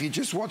 Now, if you're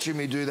just watching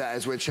me do that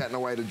as we're chatting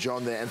away to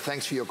John there, and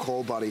thanks for your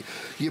call, buddy,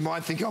 you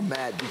might think I'm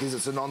mad because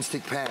it's a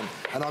non-stick pan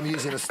and I'm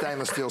using a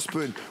stainless steel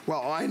spoon.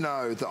 Well, I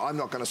know that I'm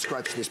not going to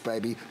scratch this baby.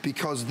 baby,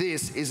 because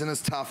this isn't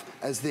as tough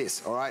as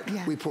this, all right?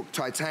 Yeah. We put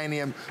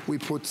titanium, we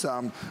put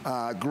some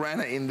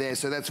granite in there,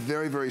 so that's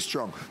very, very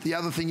strong. The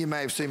other thing you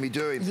may have seen me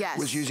doing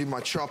was using my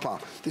chopper.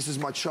 This is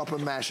my chopper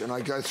mash, and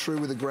I go through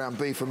with the ground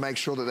beef and make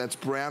sure that that's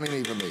browning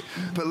evenly.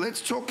 But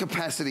let's talk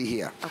capacity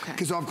here,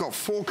 because I've got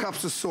 4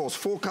 cups of sauce,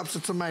 4 cups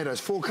of tomatoes,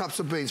 4 cups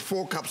of beans,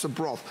 4 cups of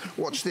broth.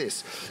 Watch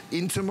this.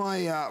 Into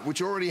my,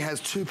 which already has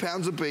 2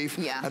 pounds of beef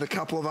and a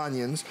couple of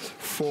onions.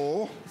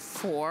 4.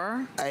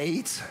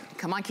 8.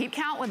 Come on, keep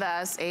count with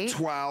us. 8.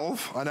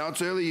 12. I know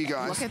it's early, you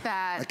guys. Look at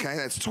that. Okay,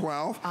 that's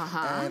 12.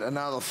 And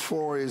another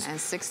 4 is... And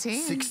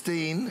 16.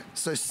 16.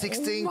 So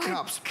 16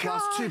 cups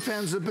plus 2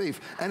 pounds of beef.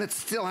 And it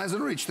still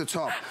hasn't reached the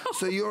top.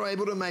 So you're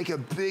able to make a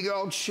big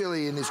old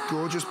chili in this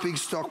gorgeous big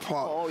stock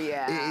pot. Oh,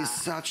 yeah. It is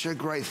such a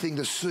great thing.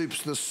 The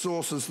soups, the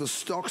sauces, the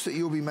stocks that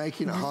you'll be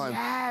making at home.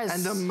 Yes.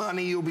 And the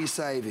money you'll be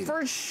saving.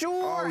 For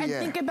sure. And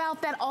think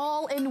about that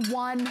all in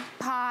one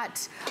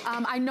pot.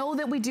 I know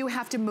that we do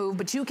have to move,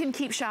 but you can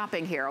keep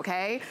shopping here,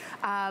 okay?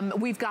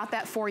 We've got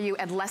that for you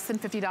at less than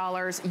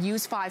 $50.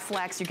 Use 5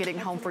 flex. You're getting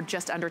home for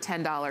just under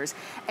 $10.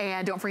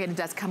 And don't forget, it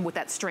does come with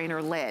that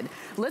strainer lid.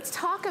 Let's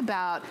talk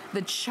about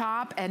the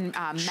chop and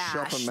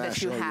mash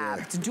that you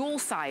have. It's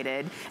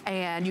dual-sided,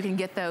 and you can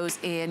get those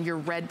in your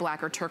red,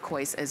 black, or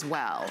turquoise as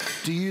well.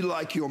 Do you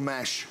like your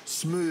mash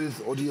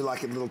smooth, or do you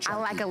like it a little chunky?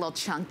 I like a little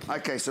chunky.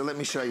 Okay, so let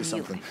me show you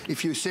something.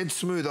 If you said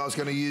smooth, I was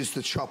going to use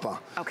the chopper.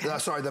 Okay.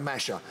 Sorry, the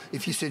masher.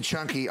 If you said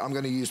chunky, I'm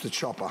going to use the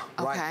chopper,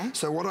 right?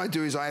 So what I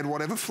do is I add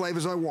whatever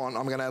flavors I want.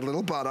 I'm going to add a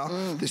little butter.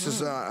 This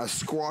is a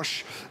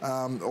squash,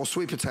 or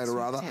sweet potato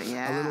rather.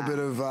 A little bit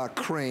of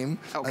cream.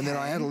 And then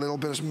I add a little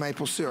bit of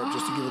maple syrup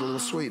just to give it a little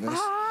sweetness.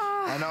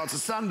 I know it's a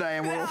Sunday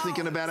and we're all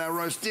thinking about our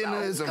roast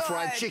dinners and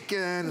fried chicken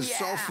and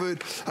soul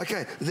food.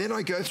 Okay, then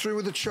I go through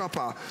with the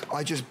chopper.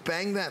 I just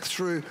bang that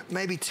through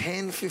maybe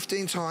 10,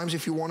 15 times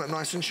if you want it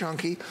nice and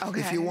chunky.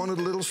 If you want it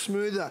a little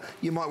smoother,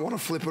 you might want to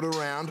flip it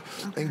around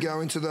and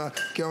go into the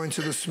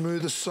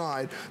smoother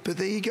side. But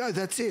there you go,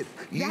 that's it.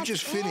 You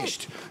just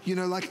finished. You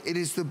know, like, it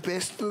is the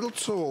best little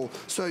tool,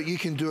 so you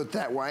can do it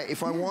that way.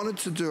 If I wanted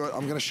to do it,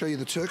 I'm going to show you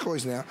the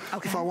turquoise now.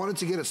 If I wanted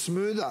to get it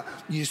smoother,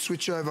 you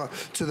switch over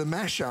to the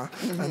masher,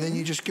 and then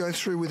you just go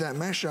through with that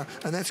masher,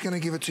 and that's going to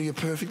give it to you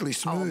perfectly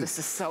smooth. Oh, this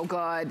is so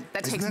good.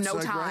 That takes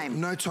no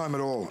time. No time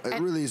at all. It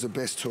really is the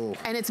best tool.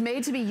 And it's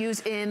made to be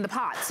used in the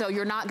pot, so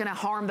you're not going to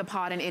harm the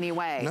pot in any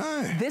way.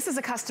 No. This is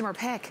a customer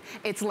pick.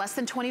 It's less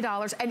than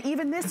 $20, and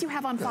even this you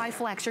have on 5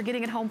 flex. You're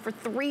getting it home for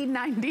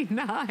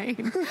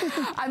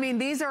 $3.99. I mean,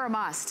 these are a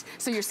must.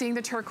 So you're seeing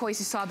the turquoise,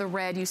 you saw the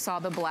red, you saw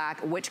the black.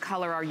 Which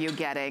color are you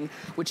getting?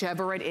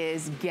 Whichever it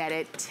is, get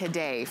it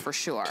today for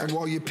sure. And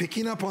while you're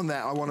picking up on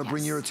that, I want to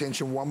bring your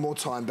attention one more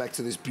time back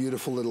to this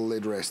beautiful little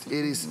lid rest.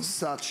 It is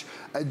such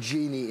a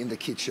genie in the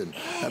kitchen.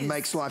 It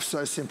makes life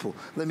so simple.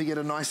 Let me get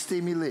a nice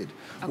steamy lid.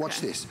 Watch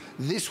this.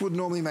 This would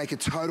normally make a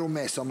total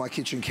mess on my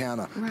kitchen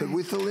counter. But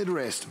with the lid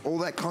rest, all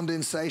that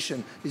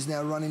condensation is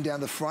now running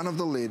down the front of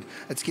the lid.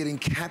 It's getting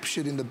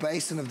captured in the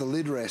basin of the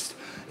lid rest.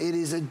 It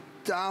is a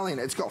darling.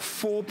 It's got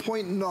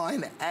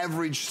 4.9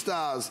 average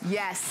stars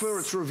for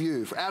its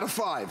review, out of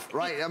 5,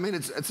 right? I mean,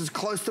 it's as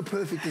close to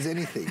perfect as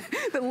anything.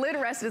 The lid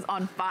rest is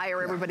on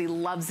fire. Everybody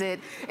loves it.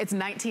 It's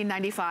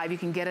 $19.95. You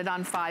can get it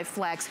on 5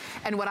 flex.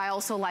 And what I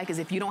also like is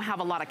if you don't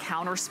have a lot of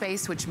counter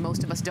space, which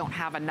most of us don't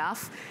have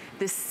enough,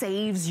 this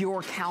saves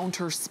your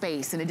counter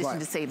space in addition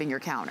to saving your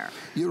counter.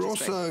 You're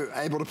also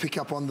able to pick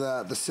up on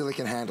the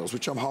silicone handles,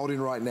 which I'm holding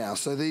right now.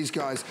 So these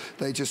guys,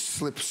 they just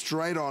slip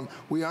straight on.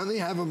 We only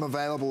have them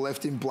available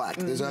left in black.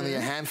 There's only a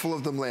handful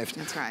of them left.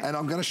 That's right. And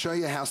I'm going to show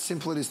you how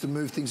simple it is to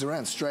move things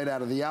around straight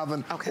out of the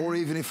oven. Or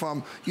even if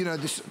I'm, you know,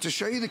 to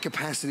show you the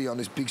capacity on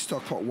this big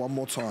stock pot one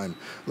more time.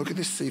 Look at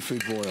this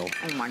seafood boil.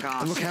 Oh my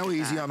gosh. And look how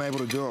easy I'm able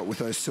to do it with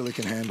those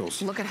silicone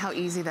handles. Look at how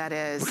easy that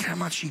is. Look how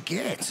much you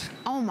get.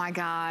 Oh my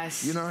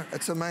gosh. You know,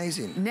 it's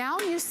amazing. Now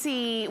you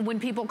see when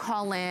people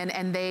call in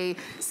and they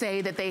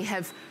say that they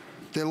have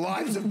their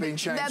lives have been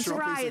changed from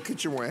a piece of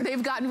kitchenware.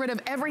 They've gotten rid of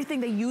everything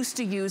they used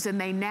to use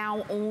and they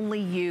now only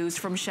use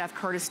from Chef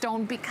Curtis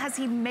Stone because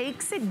he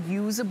makes it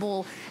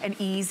usable and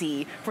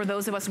easy for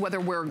those of us, whether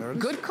we're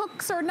good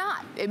cooks or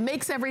not. It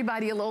makes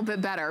everybody a little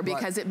bit better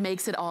because it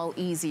makes it all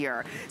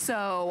easier.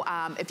 So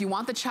if you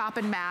want the chop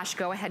and mash,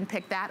 go ahead and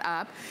pick that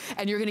up.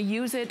 And you're gonna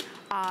use it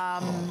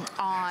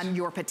on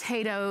your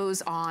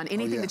potatoes, on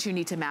anything that you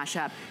need to mash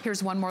up.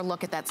 Here's one more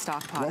look at that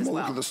stock pot One more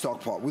look at the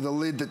stock pot with a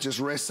lid that just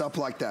rests up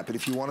like that. But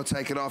if you want to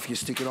take it off, you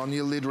stick it on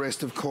your lid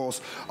rest, of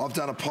course. I've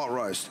done a pot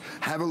roast.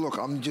 Have a look.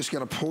 I'm just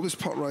going to pull this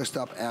pot roast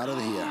up out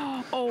of here.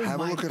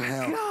 Have a look at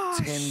how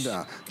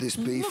tender this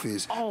beef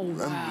is.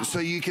 So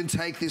you can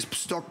take this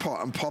stock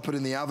pot and pop it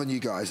in the oven, you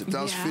guys. It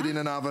does fit in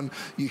an oven.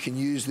 You can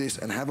use this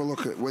and have a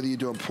look at whether you're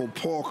doing pulled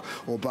pork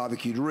or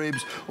barbecued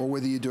ribs or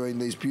whether you're doing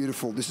these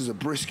beautiful, this is a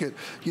brisket.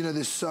 You know,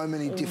 there's so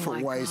many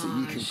different ways that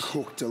you can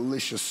cook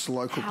delicious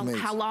slow-cooked meats.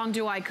 How long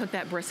do I cook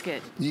that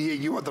brisket? Yeah,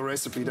 you want the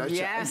recipe, don't you?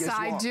 Yes,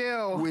 I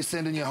do. We're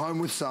sending you home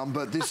with some,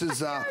 but this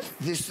is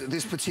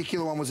this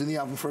particular one was in the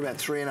oven for about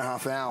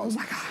 3.5 hours. Oh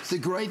my gosh. The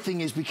great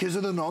thing is because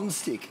of the non-stick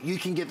non-stick, you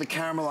can get the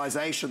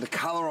caramelization, the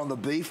color on the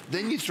beef,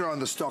 then you throw in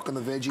the stock and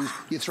the veggies,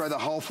 you throw the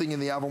whole thing in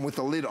the oven with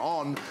the lid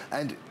on,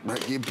 and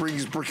it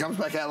comes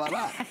back out like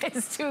that.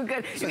 It's too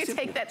good. So you can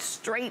take that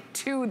straight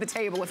to the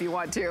table if you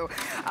want to.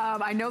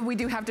 I know we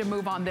do have to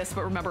move on this,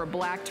 but remember,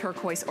 black,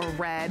 turquoise, or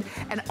red.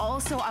 And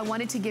also, I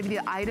wanted to give you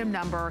the item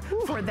number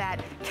for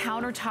that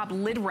countertop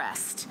lid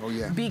rest. Oh,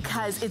 yeah.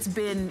 Because it's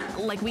been,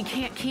 like, we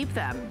can't keep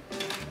them.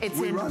 It's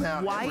in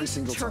white,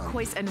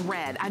 turquoise, and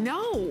red. I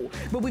know,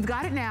 but we've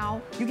got it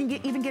now. You can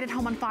even get it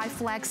home on 5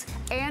 Flex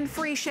and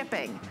free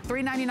shipping.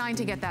 $3.99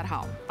 to get that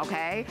home,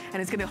 okay?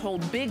 And it's gonna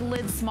hold big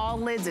lids, small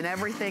lids, and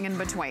everything in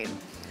between.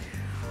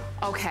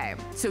 Okay,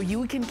 so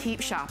you can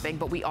keep shopping,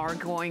 but we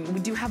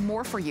do have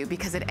more for you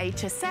because at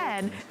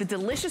HSN, the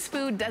delicious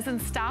food doesn't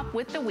stop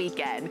with the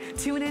weekend.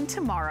 Tune in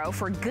tomorrow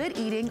for Good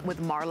Eating with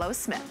Marlo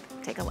Smith.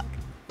 Take a look.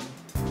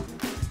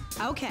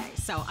 Okay,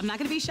 so I'm not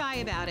gonna be shy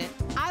about it.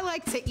 I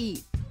like to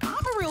eat.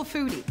 I'm a real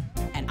foodie.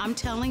 And I'm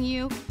telling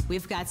you,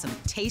 we've got some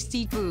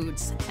tasty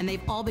foods, and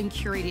they've all been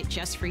curated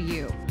just for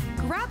you.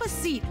 Grab a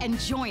seat and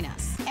join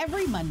us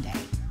every Monday.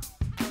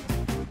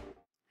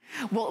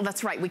 Well,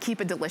 that's right. We keep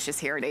it delicious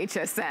here at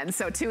HSN.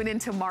 So tune in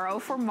tomorrow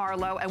for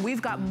Marlo, and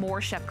we've got more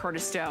Chef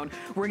Curtis Stone.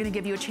 We're going to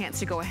give you a chance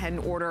to go ahead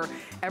and order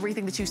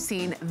everything that you've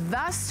seen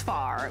thus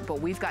far,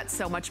 but we've got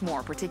so much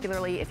more,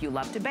 particularly if you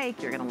love to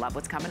bake, you're going to love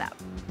what's coming up.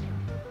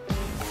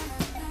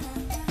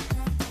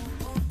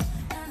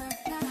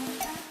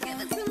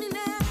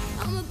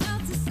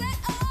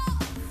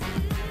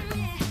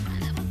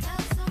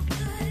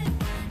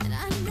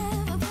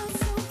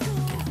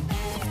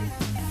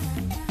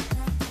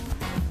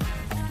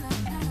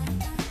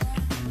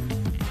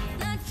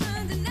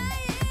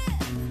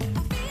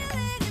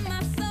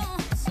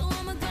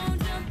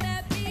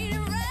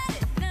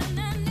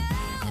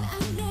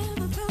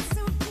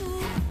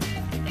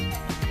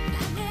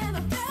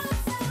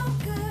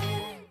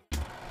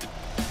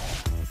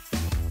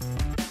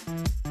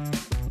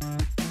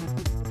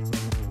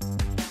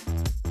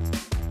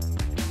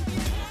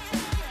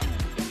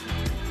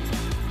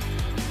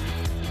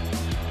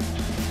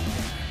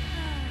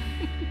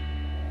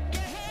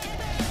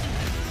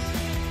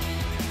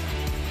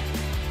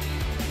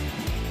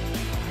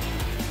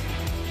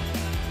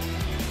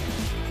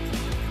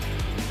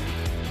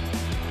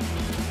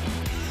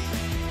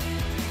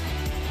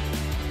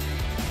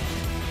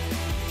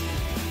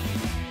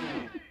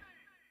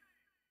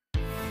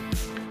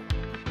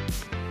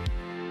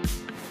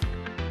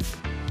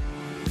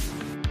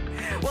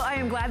 Well, I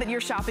am glad that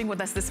you're shopping with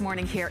us this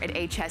morning here at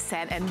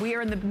HSN, and we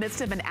are in the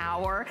midst of an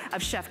hour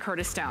of Chef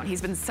Curtis Stone.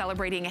 He's been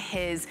celebrating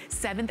his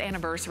 7th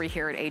anniversary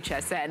here at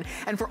HSN,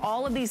 and for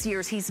all of these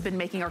years, he's been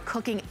making our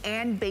cooking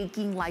and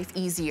baking life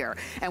easier.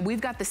 And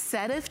we've got the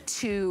set of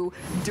 2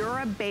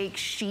 DuraBake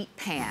sheet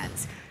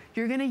pans.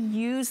 You're gonna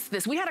use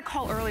this. We had a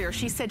call earlier.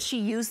 She said she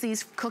used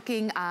these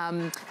cooking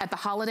at the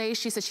holidays.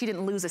 She said she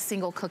didn't lose a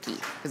single cookie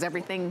because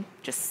everything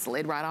just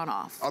slid right on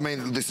off. I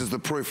mean, this is the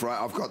proof,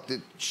 right? I've got the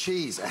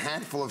cheese, a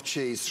handful of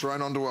cheese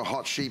thrown onto a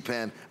hot sheet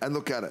pan, and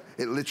look at it.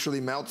 It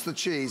literally melts the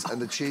cheese,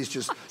 and the cheese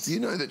just,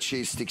 you know that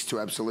cheese sticks to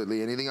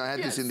absolutely anything. I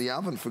had this in the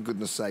oven, for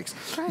goodness sakes.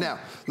 Right. Now,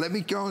 let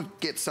me go and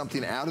get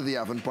something out of the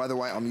oven. By the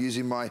way, I'm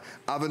using my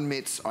oven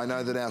mitts. I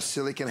know that our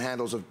silicone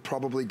handles have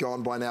probably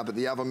gone by now, but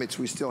the oven mitts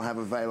we still have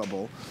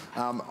available.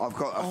 I've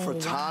got a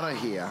frittata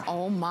here.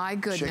 Oh my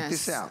goodness. Check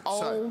this out.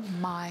 Oh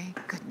my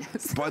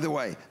goodness. By the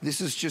way,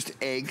 this is just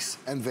eggs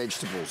and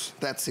vegetables.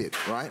 That's it,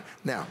 right?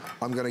 Now,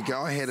 I'm gonna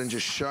go ahead and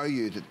just show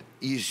you that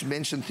you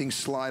mentioned things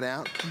slide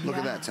out. Look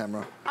at that,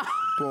 Tamara.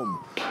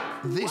 Boom.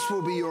 This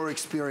will be your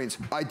experience.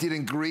 I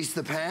didn't grease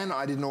the pan,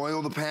 I didn't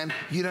oil the pan.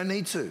 You don't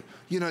need to.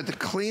 You know, the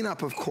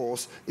cleanup, of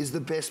course, is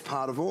the best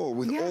part of all.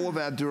 With all of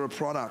our Dura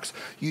products,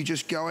 you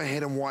just go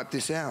ahead and wipe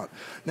this out.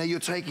 Now, you're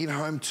taking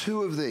home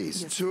 2 of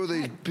these, 2 of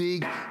these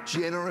big,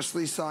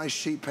 generously sized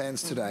sheet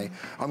pans today.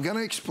 I'm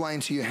gonna explain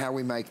to you how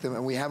we make them,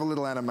 and we have a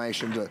little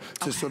animation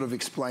to sort of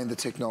explain the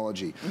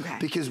technology.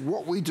 Because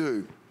what we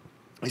do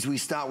is we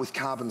start with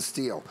carbon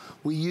steel.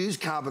 We use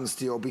carbon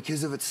steel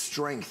because of its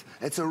strength.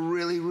 It's a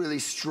really, really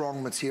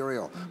strong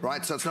material,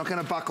 right? So it's not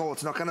gonna buckle,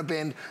 it's not gonna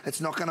bend,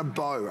 it's not gonna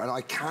bow, and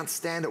I can't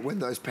stand it when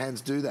those pans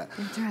do that.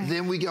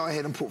 Then we go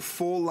ahead and put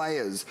 4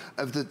 layers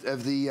of the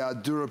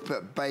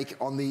DuraBake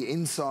on the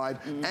inside,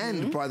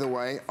 and by the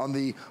way, on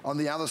the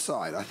other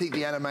side. I think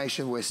the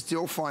animation we're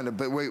still finding,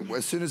 but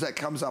as soon as that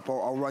comes up,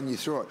 I'll run you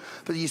through it.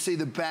 But you see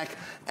the back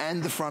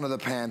and the front of the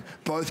pan,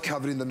 both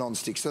covered in the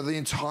non-stick. So the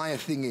entire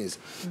thing is.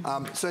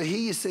 So here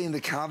you're seeing the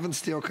carbon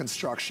steel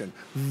construction.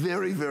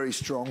 Very, very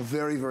strong,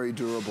 very, very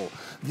durable.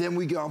 Then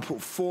we go and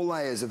put 4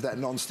 layers of that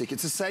non-stick.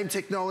 It's the same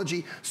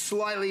technology,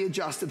 slightly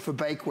adjusted for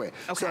bakeware.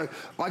 So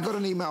I got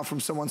an email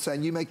from someone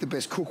saying, you make the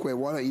best cookware,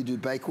 why don't you do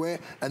bakeware?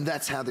 And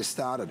that's how this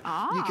started.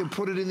 You can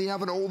put it in the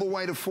oven all the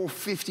way to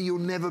 450. You'll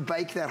never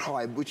bake that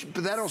high, but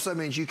that also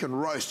means you can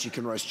roast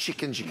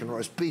chickens, you can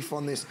roast beef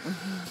on this.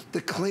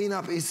 The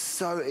cleanup is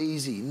so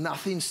easy.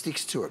 Nothing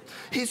sticks to it.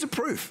 Here's the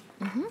proof.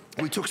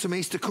 We took some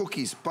Easter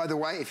cookies. By the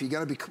way, if you're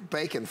going to be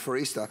baking for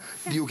Easter,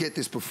 you'll get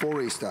this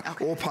before Easter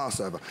or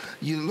Passover.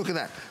 You look at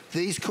that.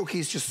 These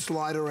cookies just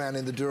slide around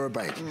in the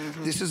Durabake.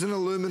 This is an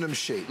aluminum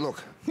sheet.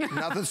 Look,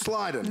 nothing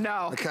sliding.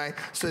 No. Okay,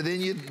 so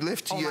then you're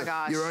left to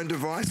your own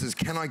devices.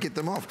 Can I get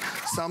them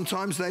off?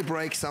 Sometimes they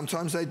break,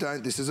 sometimes they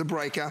don't. This is a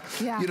breaker.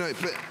 You know,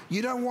 but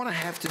you don't want to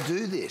have to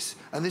do this.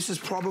 And this is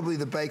probably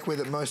the bakeware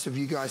that most of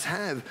you guys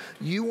have.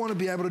 You want to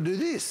be able to do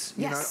this,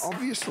 you know,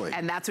 obviously.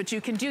 And that's what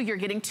you can do. You're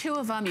getting 2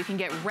 of them. You can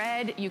get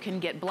red, you can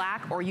get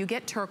black, or you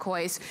get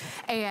turquoise.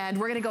 And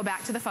we're going to go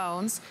back to the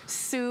phones.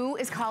 Sue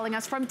is calling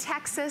us from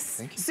Texas.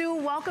 Thank you. Sue,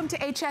 welcome to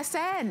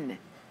HSN.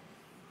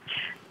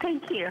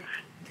 Thank you.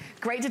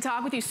 Great to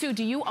talk with you. Sue,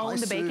 do you own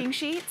the baking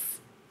sheets?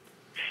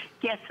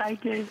 Yes, I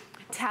do.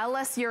 Tell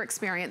us your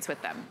experience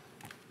with them.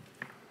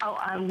 Oh,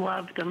 I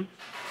love them.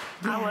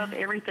 I love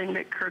everything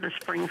that Curtis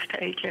brings to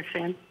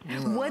HSN.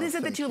 What is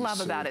it that you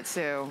love about it,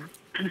 Sue?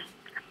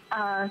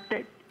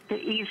 The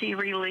easy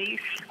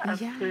release of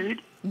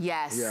food.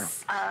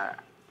 Yes.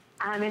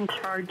 I'm in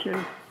charge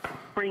of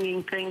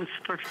bringing things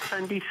for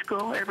Sunday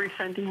school every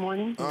Sunday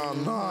morning. Oh,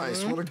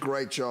 nice. What a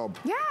great job.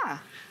 Yeah.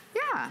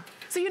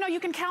 So you know you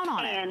can count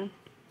on it.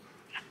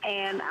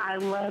 And I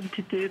love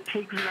to do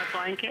pigs in a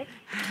blanket.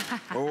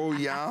 Oh,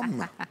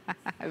 yum.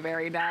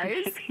 Very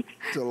nice.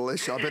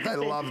 Delicious. I bet they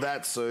love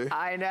that, Sue.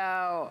 I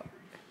know.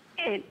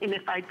 And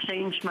if I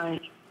change my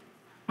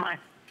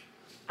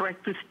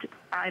breakfast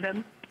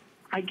item,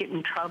 I get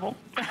in trouble.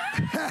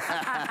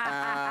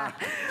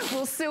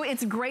 Well, Sue,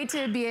 it's great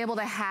to be able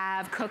to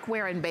have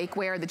cookware and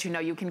bakeware that you know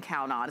you can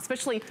count on,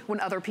 especially when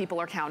other people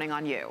are counting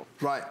on you.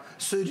 Right.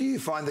 Sue, do you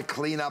find the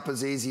cleanup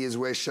as easy as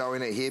we're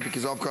showing it here?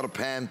 Because I've got a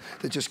pan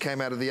that just came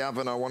out of the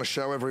oven. I want to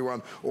show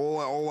everyone.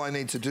 All I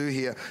need to do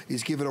here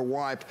is give it a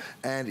wipe,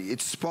 and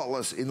it's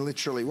spotless in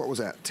literally, what was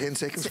that, 10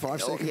 seconds,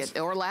 5 seconds?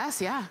 Or less,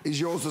 yeah. Is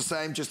yours the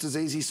same, just as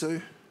easy,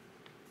 Sue?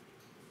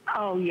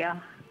 Oh, yeah.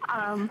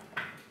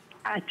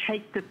 I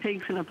take the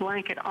pigs in a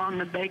blanket on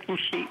the baking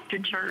sheet to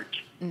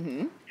church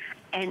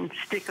and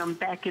stick them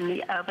back in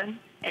the oven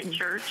at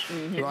church.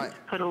 Right.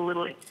 Put a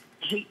little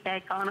heat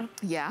back on them.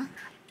 Yeah.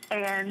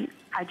 And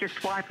I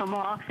just wipe them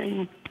off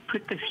and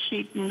put the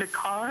sheet in the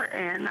car,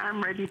 and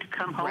I'm ready to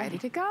come home. Ready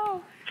to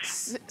go.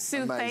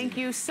 Sue, thank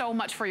you so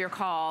much for your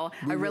call.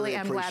 I really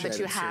am glad that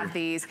you have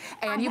these.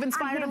 And you've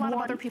inspired a lot of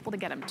other people to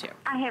get them, too.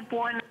 I have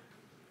one.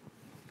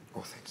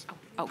 Oh, thanks.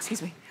 Oh,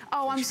 excuse me.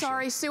 Oh, I'm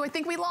sorry, Sue. I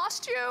think we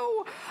lost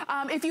you.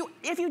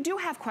 If you do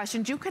have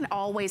questions, you can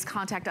always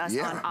contact us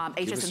on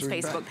HSN's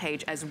Facebook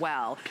page as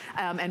well,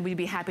 and we'd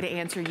be happy to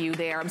answer you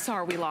there. I'm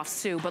sorry we lost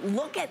Sue, but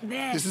look at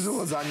this. This is a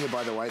lasagna,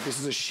 by the way.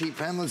 This is a sheet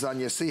pan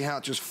lasagna. See how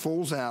it just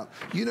falls out.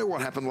 You know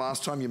what happened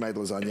last time you made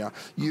lasagna?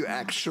 You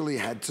actually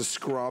had to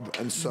scrub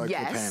and soak the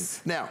pan.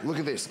 Now, look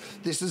at this.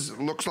 This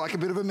looks like a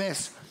bit of a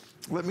mess.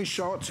 Let me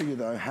show it to you,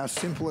 though, how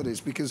simple it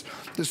is, because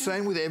the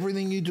same with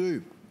everything you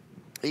do.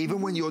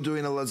 Even when you're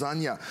doing a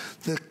lasagna,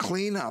 the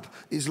cleanup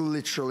is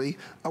literally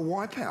a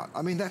wipeout.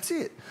 I mean, that's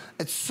it.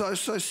 It's so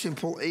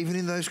simple. Even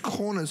in those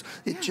corners,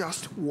 it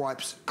just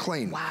wipes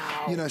clean.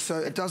 Wow. You know, so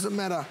it doesn't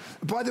matter.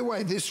 By the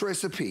way, this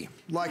recipe,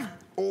 like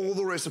all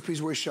the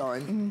recipes we're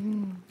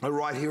showing are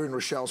right here in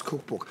Rochelle's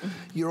cookbook.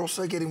 You're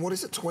also getting, what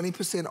is it,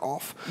 20%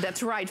 off?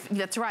 That's right,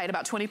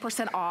 about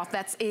 20% off.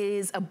 That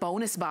is a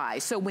bonus buy.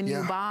 So when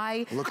you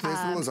buy look, there's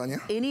the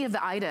lasagna. Any of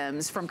the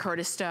items from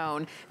Curtis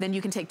Stone, then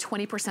you can take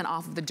 20%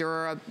 off of the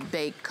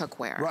Durabake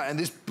cookware. Right, and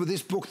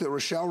this book that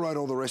Rochelle wrote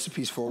all the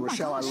recipes for,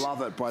 Rochelle, I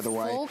love it, by the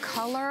way. Full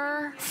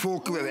color.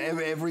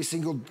 Every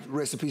single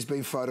recipe's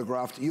been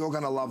photographed. You're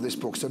going to love this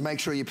book, so make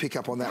sure you pick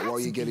up on that while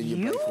you get in your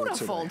bakeware today.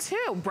 Beautiful,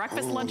 too.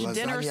 Breakfast, lunch,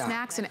 dinner,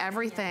 snacks, and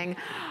everything.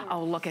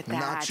 Oh, look at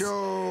that.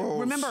 Nachos.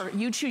 Remember,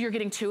 you're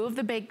getting 2 of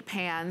the bake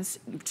pans,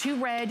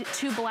 2 red,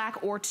 2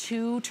 black, or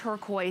 2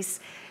 turquoise.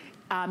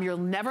 You'll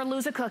never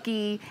lose a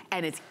cookie,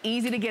 and it's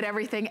easy to get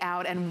everything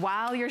out. And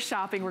while you're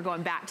shopping, we're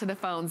going back to the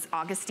phones.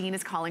 Augustine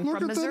is calling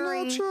from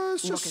Missouri. Look at the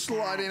nachos just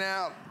sliding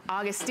out.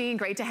 Augustine,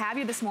 great to have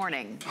you this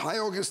morning. Hi,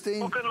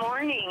 Augustine. Well, good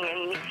morning,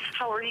 and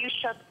how are you,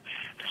 Chef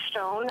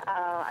Stone?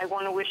 I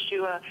want to wish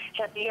you a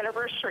happy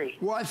anniversary.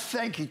 Why,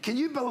 thank you. Can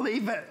you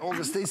believe it,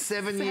 Augustine?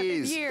 7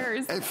 years. 7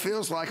 years. It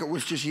feels like it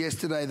was just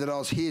yesterday that I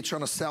was here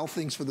trying to sell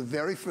things for the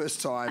very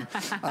first time.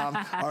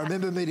 I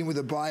remember meeting with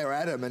a buyer,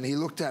 Adam, and he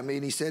looked at me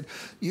and he said,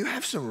 you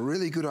have some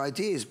really good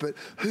ideas, but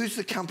who's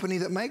the company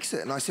that makes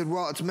it? And I said,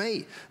 well, it's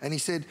me. And he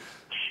said,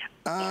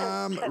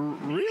 really?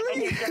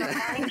 And you've done a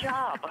fine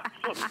job.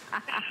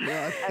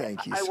 Yeah,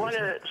 thank you. I want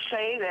to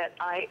say that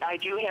I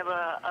do have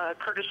a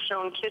Curtis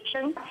Stone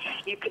kitchen.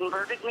 You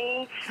converted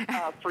me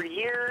for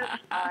years.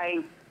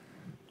 I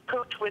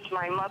cooked with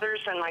my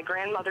mother's and my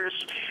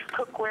grandmother's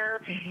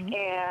cookware,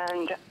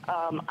 and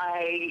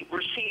I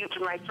received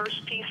my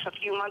first piece a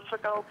few months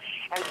ago,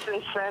 and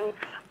since then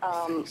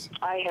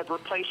I have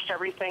replaced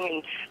everything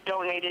and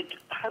donated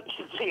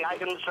the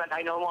items that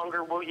I no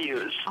longer will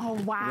use. Oh,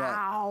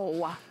 wow.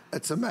 Right.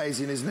 It's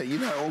amazing, isn't it? You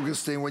know,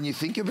 Augustine, when you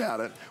think about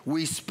it,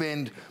 we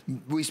spend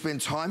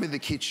time in the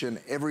kitchen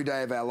every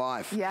day of our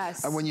life.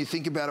 Yes. And when you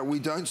think about it, we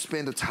don't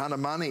spend a ton of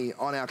money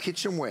on our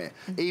kitchenware.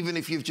 Even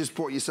if you've just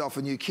bought yourself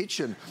a new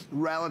kitchen,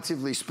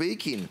 relatively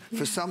speaking,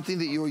 for something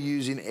that you're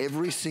using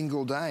every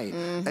single day,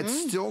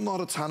 it's still not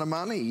a ton of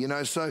money, you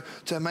know? So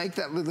to make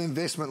that little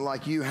investment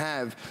like you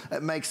have,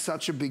 it makes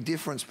such a big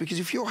difference, because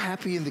if you're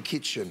happy in the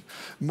kitchen,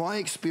 my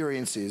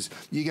experience is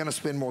you're gonna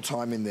spend more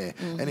time in there.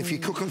 And if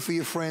you're cooking for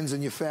your friends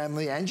and your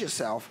family and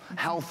yourself,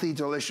 healthy,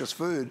 delicious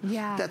food,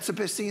 that's the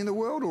best thing in the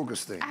world,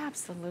 Augustine.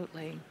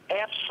 Absolutely.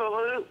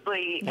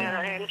 Absolutely. And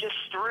I'm just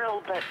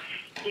thrilled that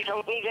you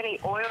don't need any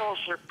oils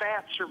or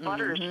fats or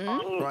butters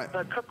on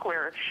the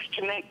cookware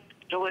to make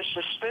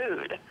delicious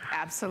food.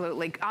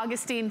 Absolutely.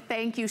 Augustine,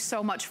 thank you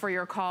so much for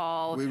your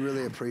call. We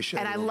really appreciate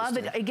it. And I love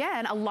it.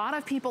 Again, a lot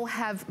of people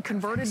have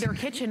converted their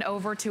kitchen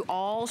over to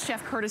all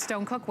Chef Curtis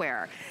Stone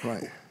cookware.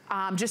 Right.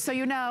 Just so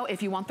you know,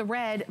 if you want the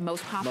red,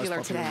 most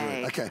popular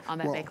today on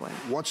that bakeware.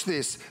 Watch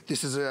this.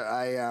 This is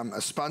a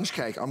sponge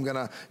cake. I'm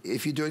gonna,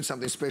 if you're doing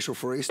something special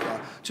for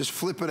Easter, just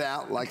flip it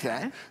out like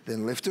that,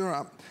 then lift her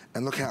up,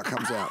 and look how it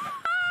comes out.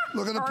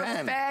 Look at the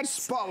pan.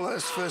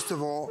 Spotless, first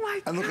of all.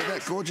 And look at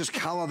that gorgeous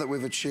color that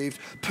we've achieved.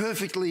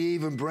 Perfectly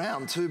even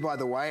brown too, by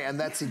the way. And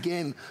that's,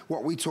 again,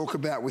 what we talk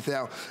about with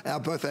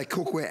both our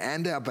cookware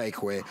and our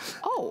bakeware.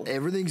 Oh.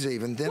 Everything's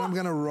even. Then I'm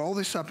gonna roll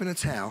this up in a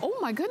towel. Oh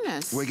my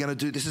goodness. We're gonna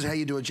do, this is how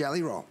you do a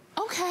jelly roll.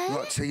 Okay.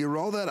 Right, so you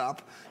roll that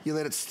up, you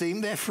let it steam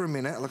there for a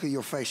minute. Look at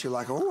your face, you're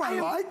like, oh, I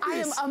like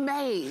this. I am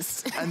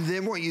amazed. And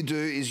then what you do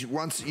is,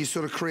 once you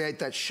sort of create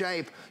that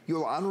shape,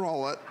 you'll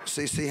unroll it.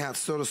 So you see how it's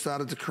sort of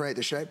started to create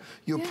the shape?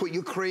 You'll put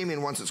your cream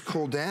in once it's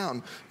cooled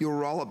down, you'll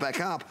roll it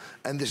back up,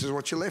 and this is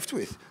what you're left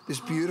with. This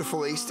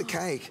beautiful Easter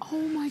cake.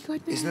 Oh my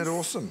goodness. Isn't that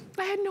awesome?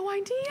 I had no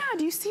idea.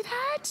 Do you see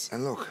that?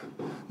 And look,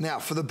 now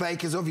for the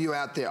bakers of you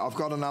out there, I've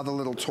got another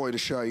little toy to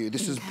show you.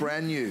 This is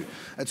brand new.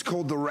 It's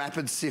called the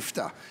Rapid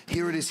Sifter.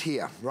 Here it is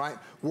here, right?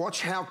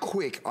 Watch how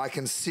quick I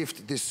can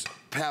sift this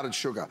powdered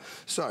sugar.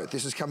 So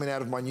this is coming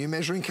out of my new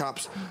measuring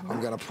cups.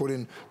 I'm gonna put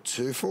in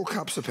 2 full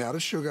cups of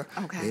powdered sugar.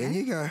 Okay. There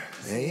you go,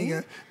 there you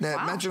go.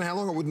 Now imagine how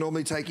long it would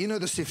normally take. You know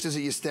the sifters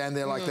that you stand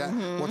there like that?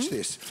 Watch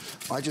this.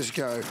 I just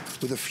go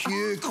with a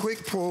few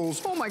quick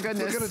pulls. Oh my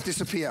goodness. Look at it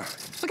disappear.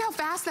 Look how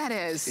fast that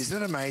is.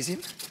 Isn't it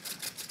amazing?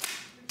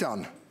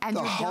 Done. And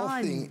the whole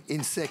thing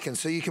in seconds.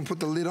 So you can put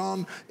the lid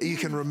on, you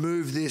can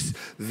remove this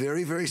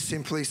very, very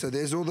simply. So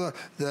there's all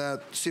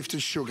the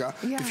sifted sugar.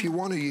 If you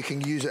want to, you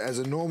can use it as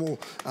a normal,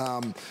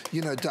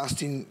 you know,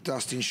 dusting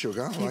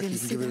sugar. Like you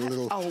can give it a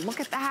little. Oh, look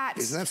at that.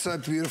 Isn't that so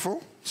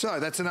beautiful?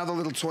 So that's another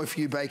little toy for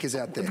you bakers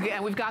out there.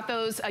 And we've got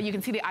those, you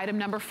can see the item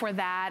number for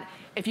that.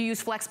 If you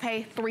use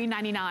FlexPay,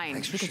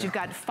 $3.99 because you've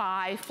got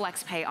 5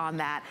 FlexPay on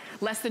that.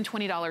 Less than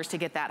 $20 to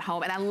get that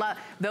home. And I love,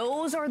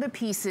 those are the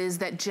pieces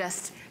that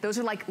just, those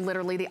are like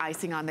literally the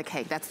icing on the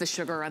cake. That's the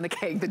sugar on the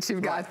cake that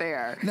you've got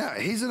there. Now,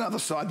 here's another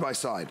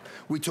side-by-side.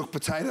 We took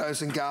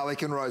potatoes and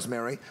garlic and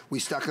rosemary. We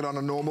stuck it on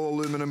a normal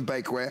aluminum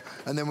bakeware,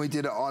 and then we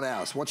did it on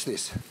ours. Watch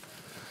this.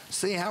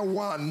 See how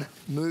one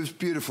moves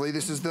beautifully.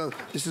 This is the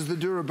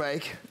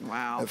Durabake.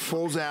 Wow. It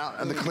falls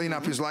out, and the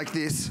cleanup is like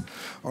this.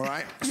 All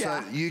right.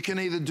 So you can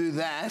either do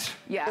that,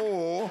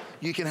 or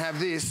you can have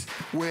this.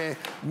 Where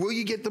will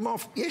you get them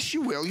off? Yes,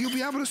 you will. You'll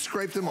be able to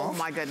scrape them off. Oh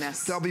my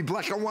goodness. They'll be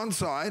black on one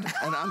side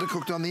and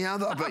undercooked on the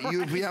other, but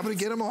you'll be able to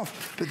get them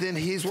off. But then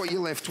here's what you're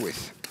left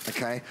with.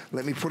 Okay.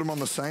 Let me put them on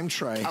the same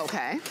tray.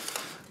 Okay.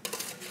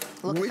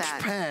 Look Which at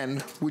that.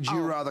 pan would you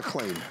rather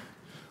clean?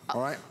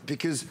 All right,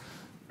 because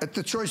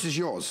the choice is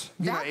yours.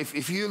 You know,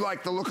 if you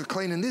like the look of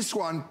cleaning this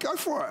one, go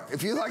for it.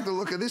 If you like the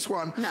look of this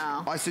one,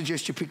 I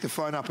suggest you pick the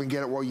phone up and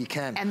get it while you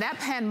can. And that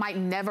pan might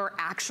never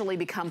actually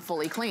become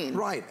fully clean.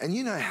 Right, and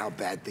you know how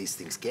bad these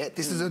things get.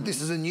 This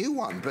is a new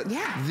one, but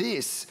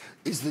this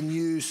is the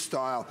new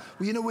style.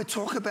 Well, you know, we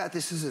talk about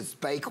this as it's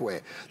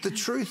bakeware. The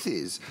truth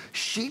is,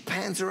 sheet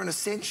pans are an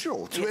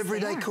essential to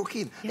everyday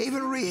cooking.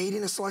 Even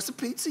reheating a slice of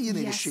pizza, you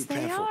need a sheet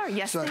pan for.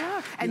 Yes, they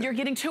are. And you're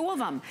getting 2 of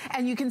them.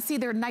 And you can see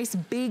they're nice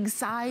big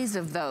size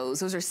of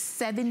those. Those are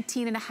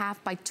 17.5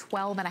 by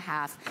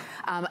 12.5,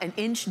 an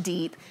inch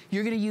deep.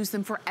 You're gonna use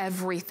them for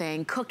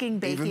everything, cooking,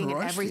 baking,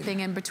 and everything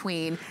in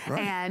between.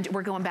 And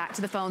we're going back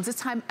to the phones. This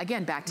time,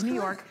 again, back to New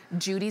York.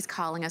 Judy's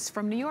calling us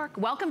from New York.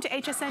 Welcome to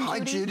HSN, Judy. Hi,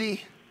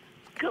 Judy.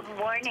 Good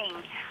morning.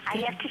 I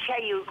have to tell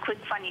you a quick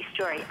funny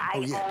story. I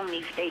own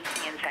these bake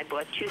pans. I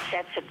bought 2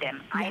 sets of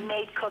them. I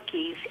made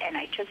cookies, and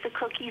I took the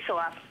cookies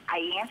off. I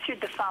answered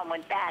the phone,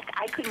 went back.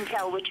 I couldn't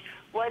tell which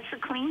was the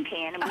clean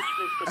pan and which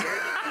was the dirty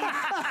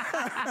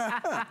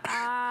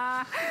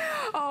pan.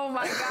 Oh,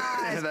 my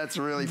gosh. That's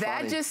really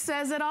funny. That just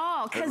says it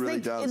all. Because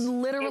it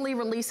literally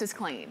releases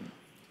clean.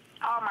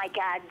 Oh, my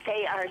God.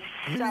 They are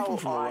so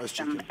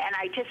awesome. And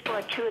I just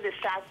bought 2 of the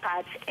stock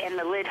pots and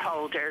the lid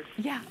holder.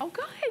 Yeah. Oh,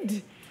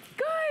 good.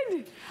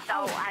 Good.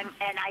 So and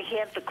I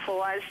have the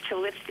claws to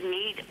lift the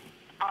meat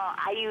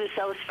I use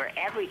those for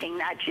everything,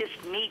 not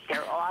just meat.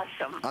 They're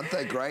awesome. Aren't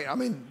they great? I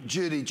mean,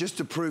 Judy, just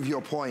to prove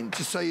your point,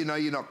 just so you know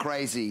you're not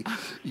crazy,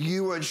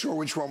 you weren't sure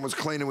which one was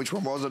clean and which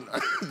one wasn't.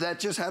 That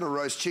just had a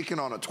roast chicken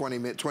on it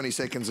 20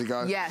 seconds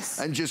ago. Yes.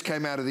 And just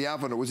came out of the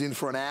oven. It was in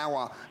for an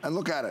hour. And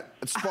look at it.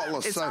 It's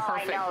spotless. It's so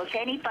perfect. I know. If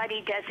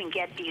anybody doesn't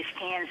get these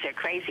pans, they're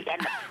crazy.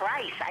 And the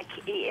price,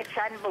 it's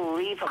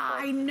unbelievable.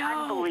 I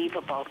know.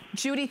 Unbelievable.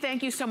 Judy,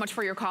 thank you so much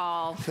for your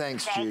call.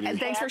 Thanks, Judy. And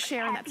thanks for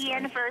sharing that story.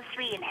 Happy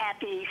anniversary and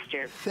happy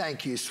Easter.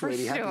 Thank you,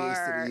 sweetie. For Happy sure.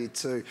 Easter to you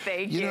too.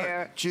 Thank you.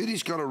 Know,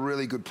 Judy's got a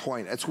really good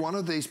point. It's one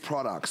of these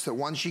products that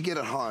once you get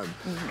it home,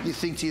 you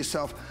think to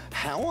yourself,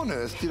 how on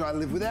earth did I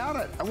live without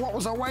it? And what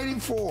was I waiting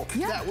for?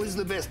 Yeah. That was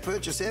the best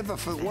purchase ever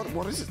for,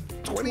 what is it?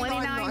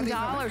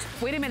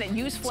 $29. Wait a minute,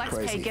 use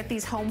FlexPay, get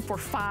these home for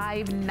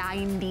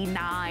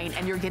 $5.99,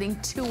 and you're getting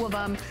 2 of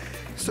them.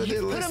 So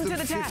they're less than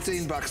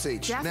 $15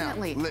 each.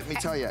 Definitely. Now, let me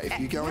tell you, if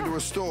you go into a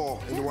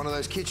store, into one of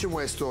those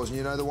kitchenware stores, and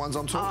you know the ones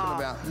I'm talking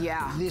about,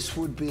 this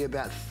would be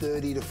about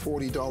 $30 to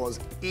 $40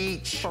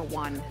 each. For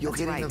one. You're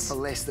getting them for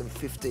less than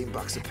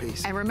 $15 a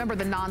piece. And remember,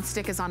 the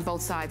non-stick is on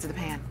both sides of the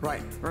pan.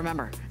 Right.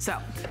 Remember. So,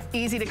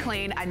 easy to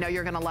clean. I know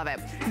you're gonna love it.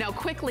 Now,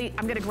 quickly,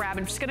 I'm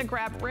just gonna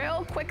grab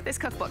real quick this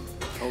cookbook.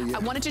 Oh, yeah. I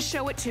wanted to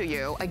show it to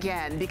you,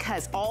 again,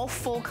 because all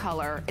full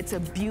color, it's the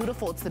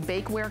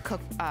bakeware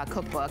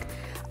cookbook.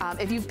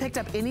 If you've picked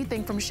up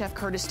anything from Chef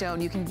Curtis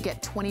Stone, you can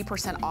get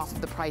 20% off of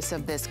the price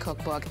of this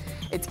cookbook.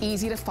 It's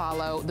easy to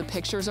follow. The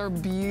pictures are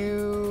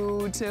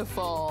beautiful.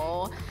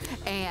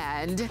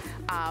 And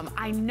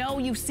I know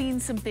you've seen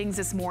some things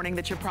this morning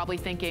that you're probably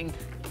thinking,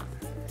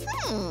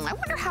 I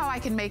wonder how I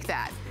can make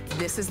that.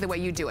 This is the way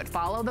you do it.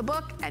 Follow the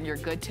book and you're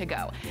good to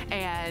go.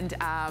 And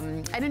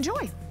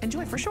enjoy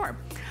for sure.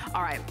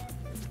 All right.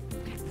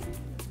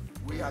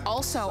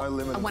 Also, I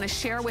want to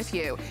share with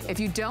you, if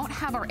you don't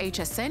have our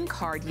HSN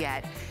card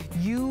yet,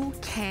 you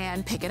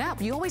can pick it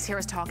up. You always hear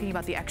us talking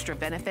about the extra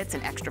benefits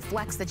and extra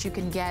flex that you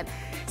can get.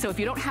 So if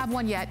you don't have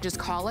one yet, just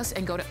call us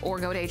and go to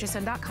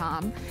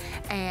hsn.com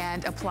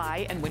and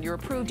apply. And when you're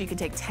approved, you can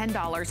take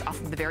 $10 off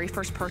of the very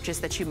first purchase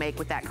that you make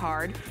with that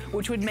card,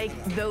 which would make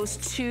those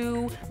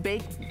 2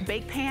 bake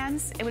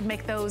pans, it would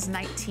make those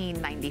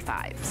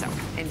 $19.95. So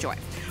enjoy.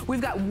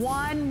 We've got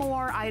one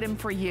more item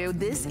for you.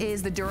 This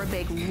is the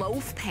DuraBake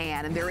loaf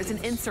pan, and there is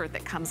an insert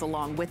that comes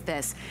along with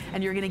this.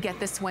 And you're gonna get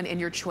this one in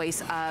your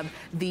choice of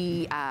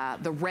the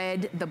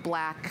red, the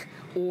black,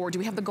 or do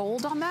we have the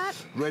gold on that?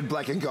 Red,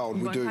 black, and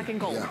gold, we do. Black and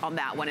gold on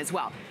that one as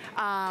well.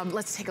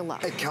 Let's take a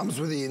look. It comes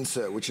with the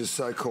insert, which is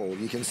so cool.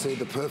 You can see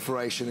the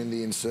perforation in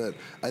the insert,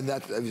 and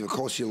that, of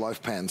course, your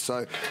loaf pan.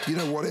 So, you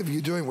know, whatever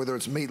you're doing, whether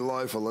it's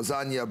meatloaf or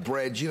lasagna,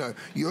 bread, you know,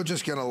 you're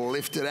just gonna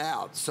lift it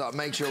out. So it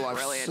makes your life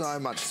so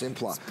much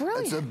simpler.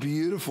 It's a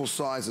beautiful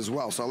size as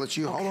well. So I'll let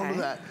you hold on to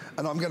that,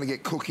 and I'm gonna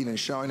get cooking and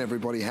showing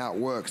everybody how it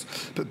works.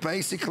 But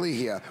basically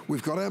here,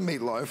 we've got our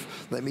meatloaf.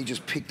 Let me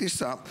just pick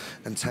this up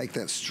and take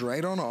that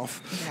straight on off.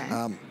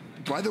 Okay.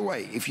 By the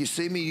way, if you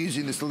see me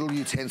using this little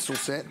utensil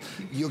set,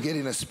 you're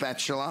getting a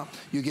spatula,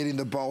 you're getting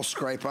the bowl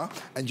scraper,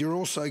 and you're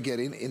also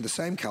getting, in the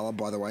same color,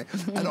 by the way,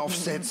 an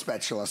offset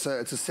spatula. So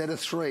it's a set of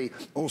 3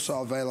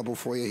 also available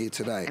for you here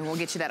today. And we'll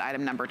get you that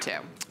item number 2.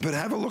 But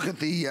have a look at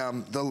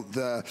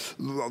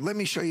let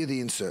me show you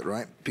the insert,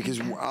 right? Because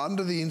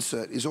under the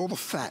insert is all the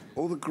fat,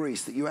 all the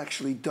grease that you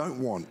actually don't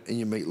want in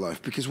your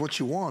meatloaf. Because what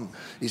you want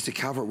is to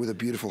cover it with a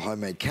beautiful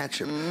homemade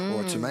ketchup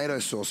or a tomato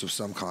sauce of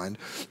some kind.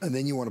 And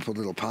then you want to put a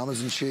little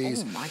Parmesan cheese.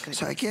 Oh my goodness.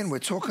 So again, we're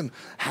talking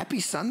happy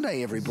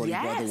Sunday, everybody,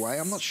 by the way.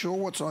 I'm not sure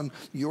what's on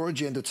your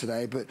agenda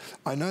today, but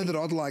I know that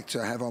I'd like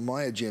to have on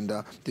my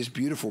agenda this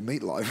beautiful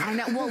meatloaf. I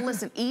know. Well,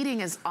 listen,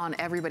 eating is on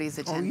everybody's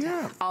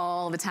agenda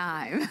all the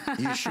time.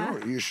 You're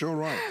sure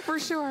right. For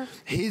sure.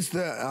 Here's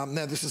the,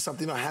 now this is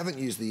something I haven't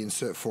used the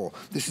insert for.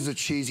 This is a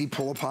cheesy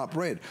pull-apart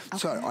bread. Okay.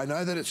 So I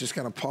know that it's just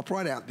gonna pop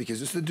right out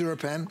because it's the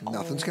DuraPan,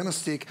 nothing's gonna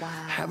stick. Wow.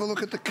 Have a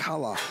look at the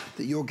color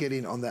that you're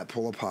getting on that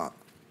pull-apart.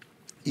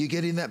 You're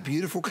getting that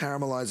beautiful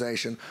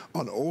caramelization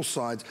on all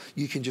sides.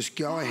 You can just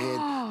go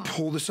ahead,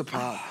 pull this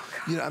apart.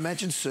 You know,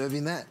 imagine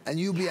serving that, and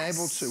you'll be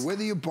able to,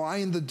 whether you're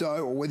buying the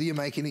dough or whether you're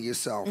making it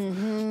yourself.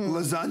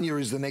 Lasagna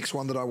is the next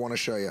one that I want to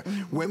show you.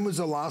 When was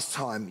the last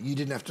time you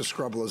didn't have to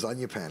scrub a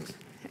lasagna pan?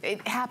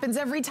 It happens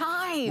every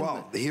time.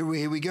 Well, here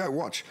we go.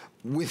 Watch.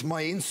 With my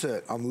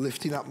insert, I'm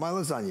lifting up my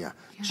lasagna.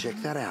 Check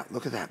that out.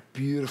 Look at that.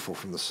 Beautiful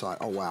from the side.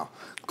 Oh, wow.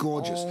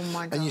 Gorgeous. Oh,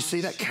 my gosh. And you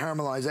see that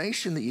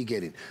caramelization that you're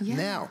getting.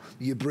 Now,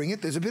 you bring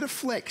it. There's a bit of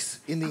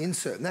flex in the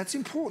insert, and that's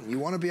important. You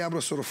want to be able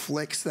to sort of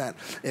flex that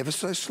ever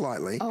so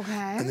slightly. Okay.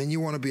 And then you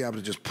want to be able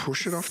to just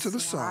push it off to the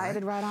side. Slide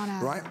it right on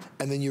out. Right?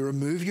 And then you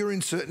remove your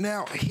insert.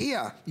 Now,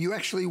 here, you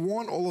actually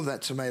want all of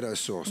that tomato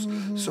sauce.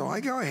 So I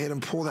go ahead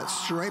and pour that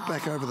straight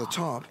back over the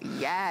top.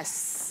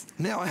 Yes.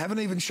 Now, I haven't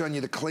even shown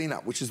you the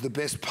cleanup, which is the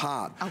best part.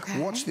 Okay.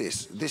 Watch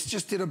this. This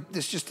just did a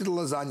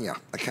lasagna,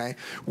 okay?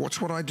 Watch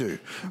what I do.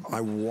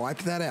 I wipe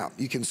that out.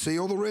 You can see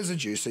all the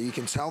residue, so you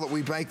can tell that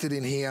we baked it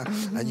in here,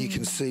 and you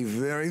can see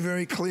very,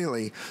 very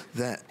clearly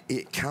that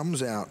it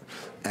comes out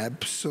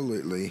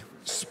absolutely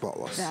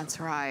spotless. That's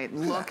right.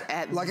 Look at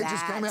that. Like it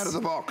just came out of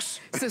the box.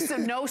 So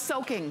no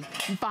soaking.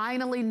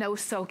 Finally, no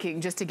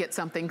soaking just to get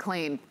something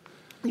clean.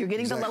 You're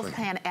getting the loaf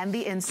pan and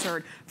the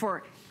insert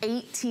for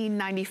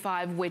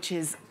 $18.95, which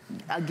is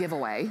a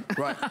giveaway.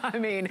 Right. I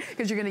mean,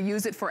 because you're going to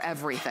use it for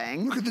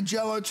everything. Look at the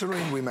Jello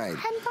terrine we made. I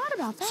hadn't thought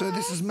about that. So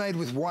this is made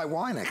with white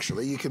wine,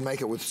 actually. You can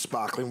make it with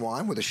sparkling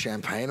wine, with a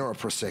champagne or a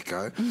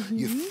Prosecco.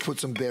 You put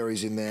some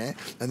berries in there,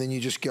 and then you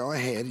just go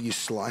ahead, you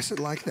slice it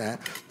like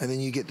that, and then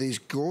you get these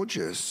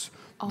gorgeous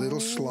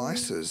little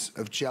slices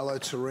of Jello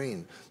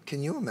terrine.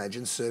 Can you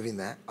imagine serving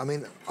that? I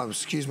mean,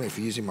 excuse me for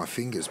using my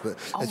fingers, but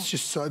it's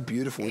just so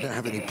beautiful. We don't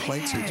have any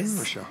plates here, do we,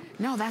 Michelle?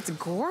 No, that's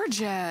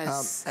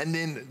gorgeous. And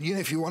then, you know,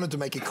 if you wanted to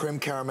make a creme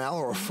caramel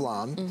or a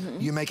flan,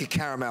 you make a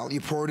caramel, you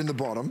pour it in the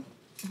bottom.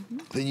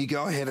 Then you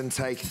go ahead and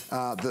take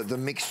the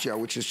mixture,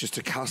 which is just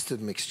a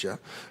custard mixture.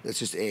 It's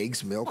just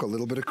eggs, milk, a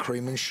little bit of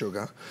cream and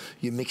sugar.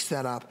 You mix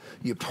that up,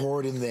 you pour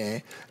it in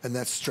there, and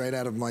that's straight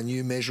out of my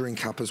new measuring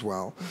cup as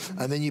well.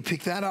 And then you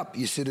pick that up,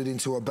 you sit it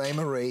into a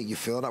bain-marie, you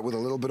fill it up with a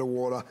little bit of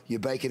water, you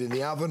bake it in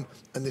the oven,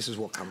 and this is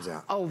what comes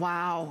out. Oh,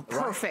 wow.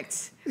 Right?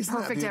 Perfect. Isn't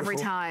that Perfect every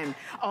beautiful? time.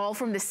 All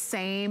from the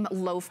same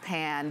loaf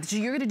pan. So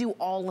you're going to do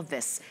all of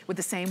this with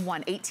the same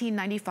one.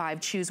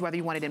 $18.95. Choose whether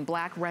you want it in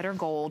black, red, or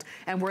gold.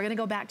 And we're going to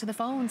go back to the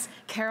phones.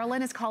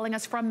 Carolyn is calling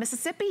us from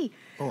Mississippi.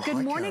 Oh, good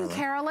hi, morning,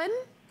 Carolyn.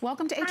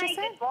 Welcome to HSN.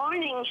 Hi, good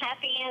morning.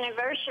 Happy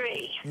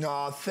anniversary.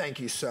 No, thank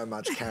you so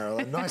much,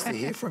 Carolyn. Nice to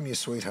hear from you,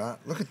 sweetheart.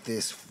 Look at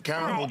this.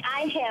 Carolyn.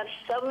 I have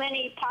so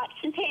many pots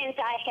and pans.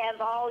 I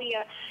have all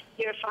your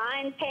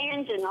frying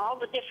pans and all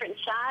the different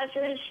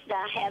sizes.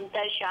 I have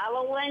the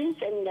shallow ones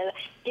and the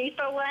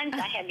deeper ones.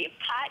 I have your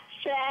pot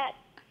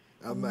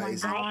set.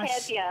 Amazing. I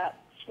have your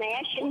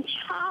smash and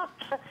chop.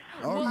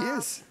 Oh,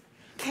 yes.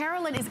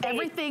 Carolyn, is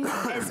everything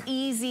as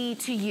easy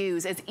to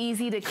use, as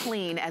easy to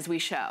clean as we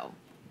show?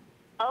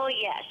 Oh,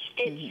 yes.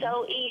 It's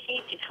so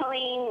easy to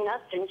clean.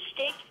 Nothing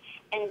sticks.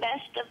 And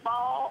best of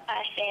all,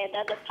 I've had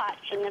other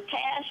pots in the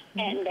past,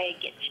 and they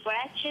get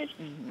scratches.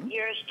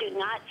 Yours do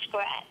not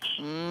scratch.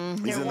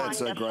 Isn't that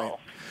so great?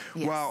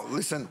 Yes. Well,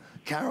 listen,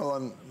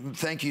 Carolyn,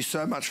 thank you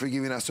so much for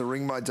giving us a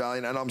ring, my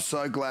darling, and I'm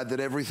so glad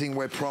that everything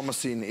we're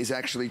promising is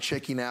actually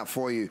checking out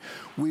for you.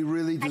 We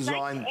really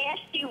designed... I'd like to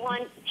ask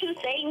you two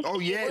things.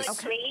 Oh, yes. Would,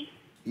 please.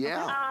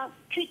 Yeah.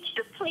 Could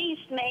you please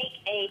make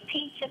a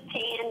pizza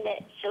pan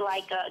that's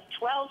like a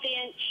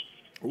 12-inch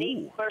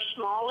for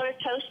smaller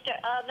toaster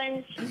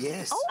ovens?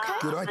 Yes.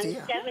 Good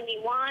idea. I'm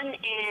 71,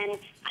 and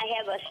I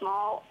have a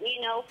small,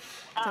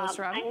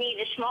 toaster oven? I need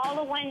a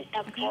smaller one,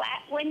 a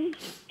flat one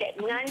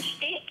that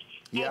non-stick.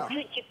 Yeah. And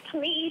could you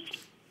please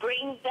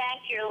bring back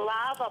your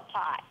lava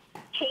pot?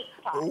 Cake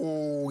pot.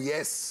 Oh,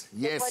 yes,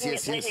 yes,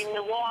 yes, Went in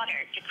the water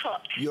to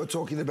cook. You're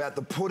talking about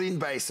the pudding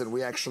basin,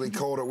 we actually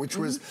called it, which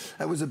was,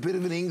 it was a bit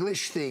of an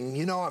English thing.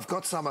 You know, I've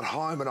got some at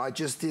home, and I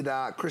just did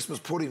Christmas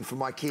pudding for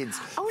my kids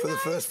for the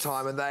first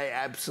time, and they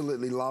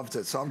absolutely loved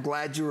it. So I'm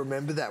glad you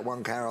remember that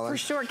one, Carolyn. For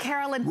sure,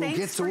 Carolyn, we'll thanks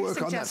get to for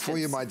work on that for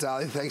you, my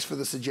darling. Thanks for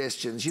the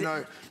suggestions. You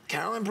know,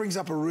 Carolyn brings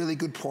up a really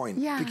good point,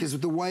 because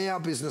the way our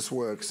business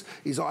works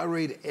is I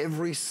read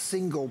every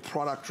single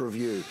product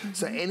review.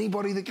 So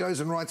anybody that goes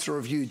and writes a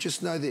review,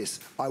 just know this,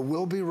 I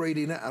will be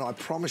reading it, and I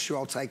promise you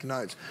I'll take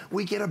notes.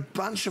 We get a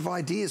bunch of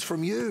ideas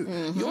from you.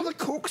 You're the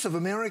cooks of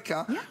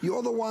America.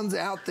 You're the ones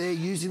out there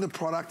using the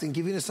product and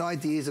giving us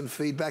ideas and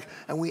feedback,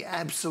 and we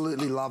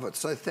absolutely love it.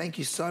 So thank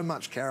you so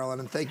much, Carolyn,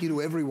 and thank you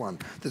to everyone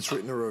that's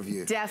written a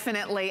review.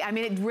 Definitely. I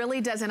mean, it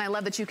really does, and I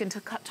love that you can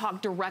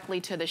talk directly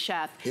to the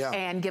chef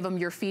and give them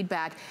your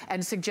feedback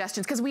and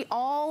suggestions, because we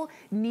all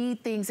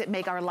need things that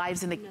make our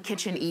lives in the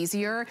kitchen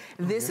easier.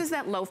 This is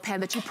that loaf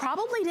pan that you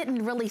probably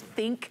didn't really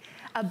think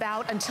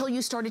about until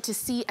you started to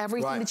see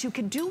everything that you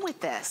could do with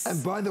this.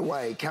 And by the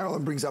way,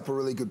 Carolyn brings up a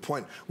really good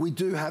point. We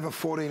do have a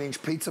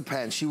 14-inch pizza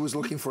pan. She was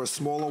looking for a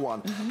smaller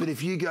one. But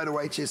if you go to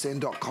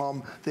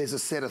hsn.com, there's a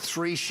set of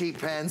 3 sheet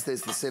pans.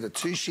 There's the set of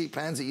 2 sheet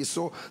pans that you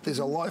saw. There's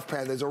a loaf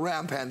pan. There's a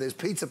round pan. There's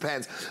pizza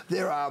pans.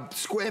 There are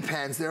square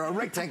pans. There are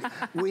rectangle.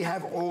 We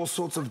have all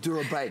sorts of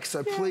do-a-bake.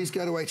 So please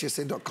go to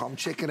hsn.com.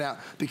 Check it out,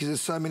 because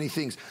there's so many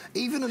things.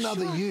 Even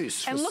another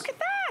use. And look at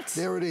that.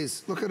 There it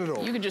is. Look at it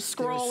all. You can just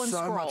scroll and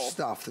scroll. There is so much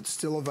stuff that's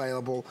still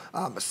available.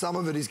 Some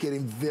of it is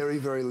getting very,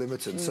 very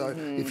limited. So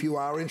if you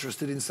are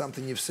interested in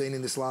something you've seen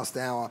in this last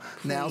hour,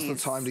 now's the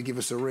time to give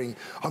us a ring.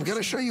 I'm going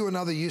to show you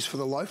another use for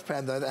the loaf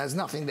pan, though, that has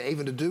nothing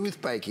even to do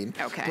with baking.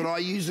 But I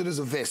use it as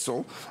a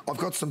vessel. I've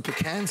got some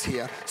pecans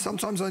here.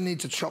 Sometimes I need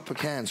to chop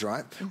pecans,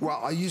 right?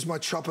 Well, I use my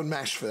chop and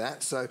mash for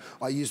that. So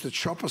I use the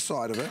chopper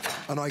side of it,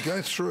 and I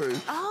go through.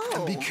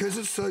 And because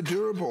it's so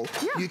durable,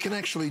 you can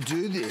actually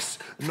do this,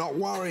 not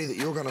worry that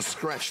you're going going to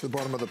scratch the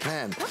bottom of the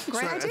pan. That's a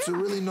great idea. It's a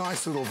really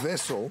nice little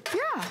vessel.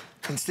 Yeah.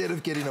 Instead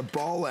of getting a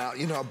bowl out,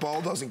 you know, a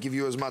bowl doesn't give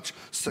you as much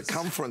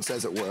circumference,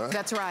 as it were.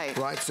 That's right.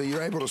 Right, so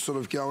you're able to sort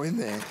of go in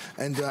there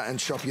and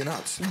chop your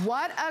nuts.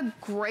 What a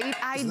great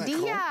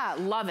idea.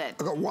 Cool? Love it.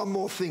 I've got one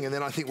more thing, and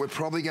then I think we're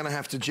probably going to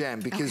have to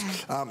jam, because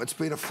it's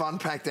been a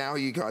fun-packed hour,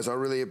 you guys. I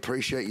really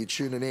appreciate you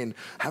tuning in.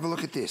 Have a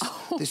look at this.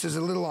 This is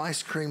a little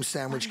ice cream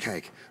sandwich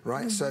cake,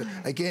 right? So,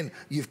 again,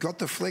 you've got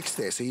the flex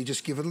there, so you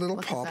just give it a little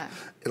pop.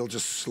 It'll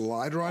just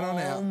slide right on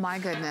out. Oh, my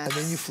goodness. And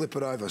then you flip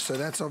it over. So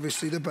that's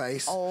obviously the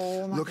base.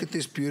 Oh, my Look at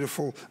this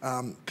beautiful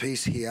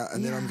piece here,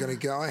 and then I'm going to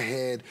go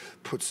ahead,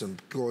 put some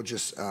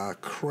gorgeous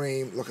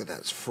cream. Look at that,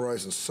 it's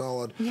frozen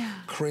solid. Yeah.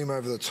 Cream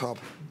over the top.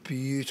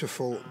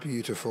 Beautiful,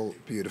 beautiful,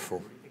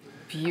 beautiful.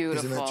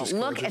 Beautiful.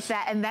 Look at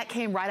that, and that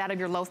came right out of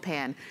your loaf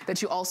pan.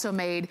 That you also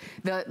made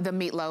the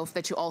meatloaf,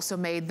 that you also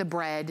made the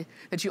bread,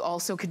 that you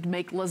also could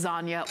make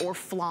lasagna or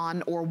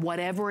flan or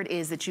whatever it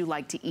is that you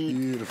like to eat.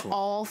 Beautiful.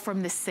 All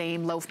from the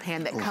same loaf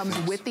pan that comes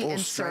with the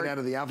insert. Straight out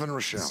of the oven,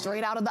 Rochelle.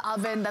 Straight out of the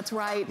oven, that's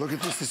right. Look at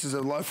this. This is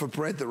a loaf of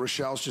bread that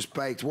Rochelle's just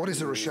baked. What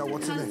is it, Rochelle?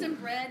 What's in it?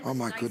 Bread oh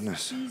my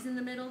goodness. Cheese in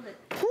the middle.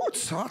 Oh,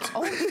 it's hot.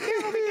 Oh, be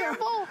careful, be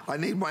careful. I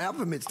need my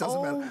oven mitts.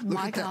 Doesn't matter. Look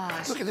at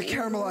that. Look at the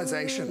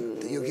caramelization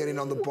that you're getting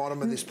on the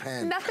bottom of this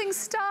pan. Nothing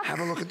stuck.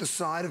 Have a look at the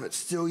side of it.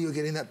 Still, you're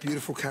getting that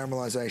beautiful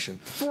caramelization.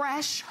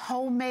 Fresh,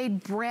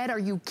 homemade bread. Are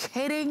you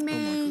kidding me?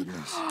 Oh,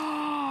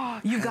 my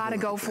goodness. You gotta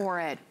go for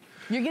it.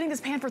 You're getting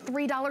this pan for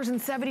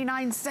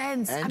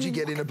 $3.79. And you're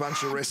getting a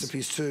bunch of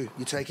recipes too.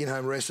 You're taking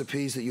home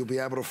recipes that you'll be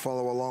able to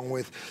follow along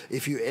with.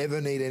 If you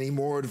ever need any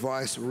more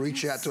advice,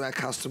 reach out to our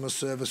customer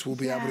service. We'll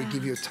be able to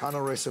give you a ton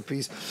of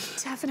recipes.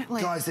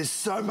 Definitely. Guys, there's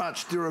so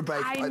much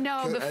Durabake. I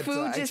know, the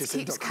food just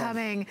keeps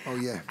coming. Oh,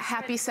 yeah.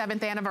 Happy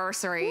 7th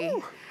anniversary.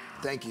 Woo.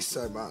 Thank you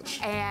so much.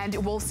 And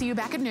we'll see you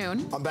back at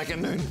noon. I'm back at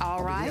noon.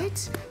 All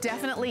right.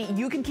 Definitely,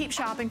 you can keep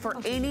shopping for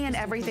any and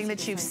everything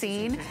that you've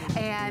seen,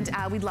 and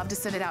we'd love to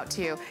send it out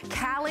to you.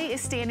 Callie is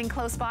standing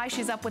close by.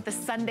 She's up with the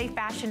Sunday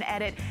Fashion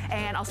Edit,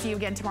 and I'll see you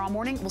again tomorrow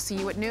morning. We'll see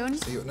you at noon.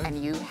 See you at noon.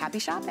 And you happy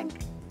shopping.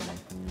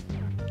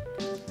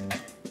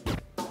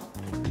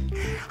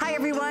 Hi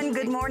everyone,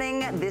 good morning.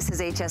 This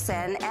is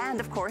HSN, and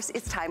of course,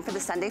 it's time for the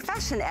Sunday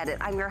Fashion Edit.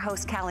 I'm your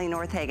host, Callie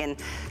Northagen.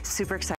 Super excited.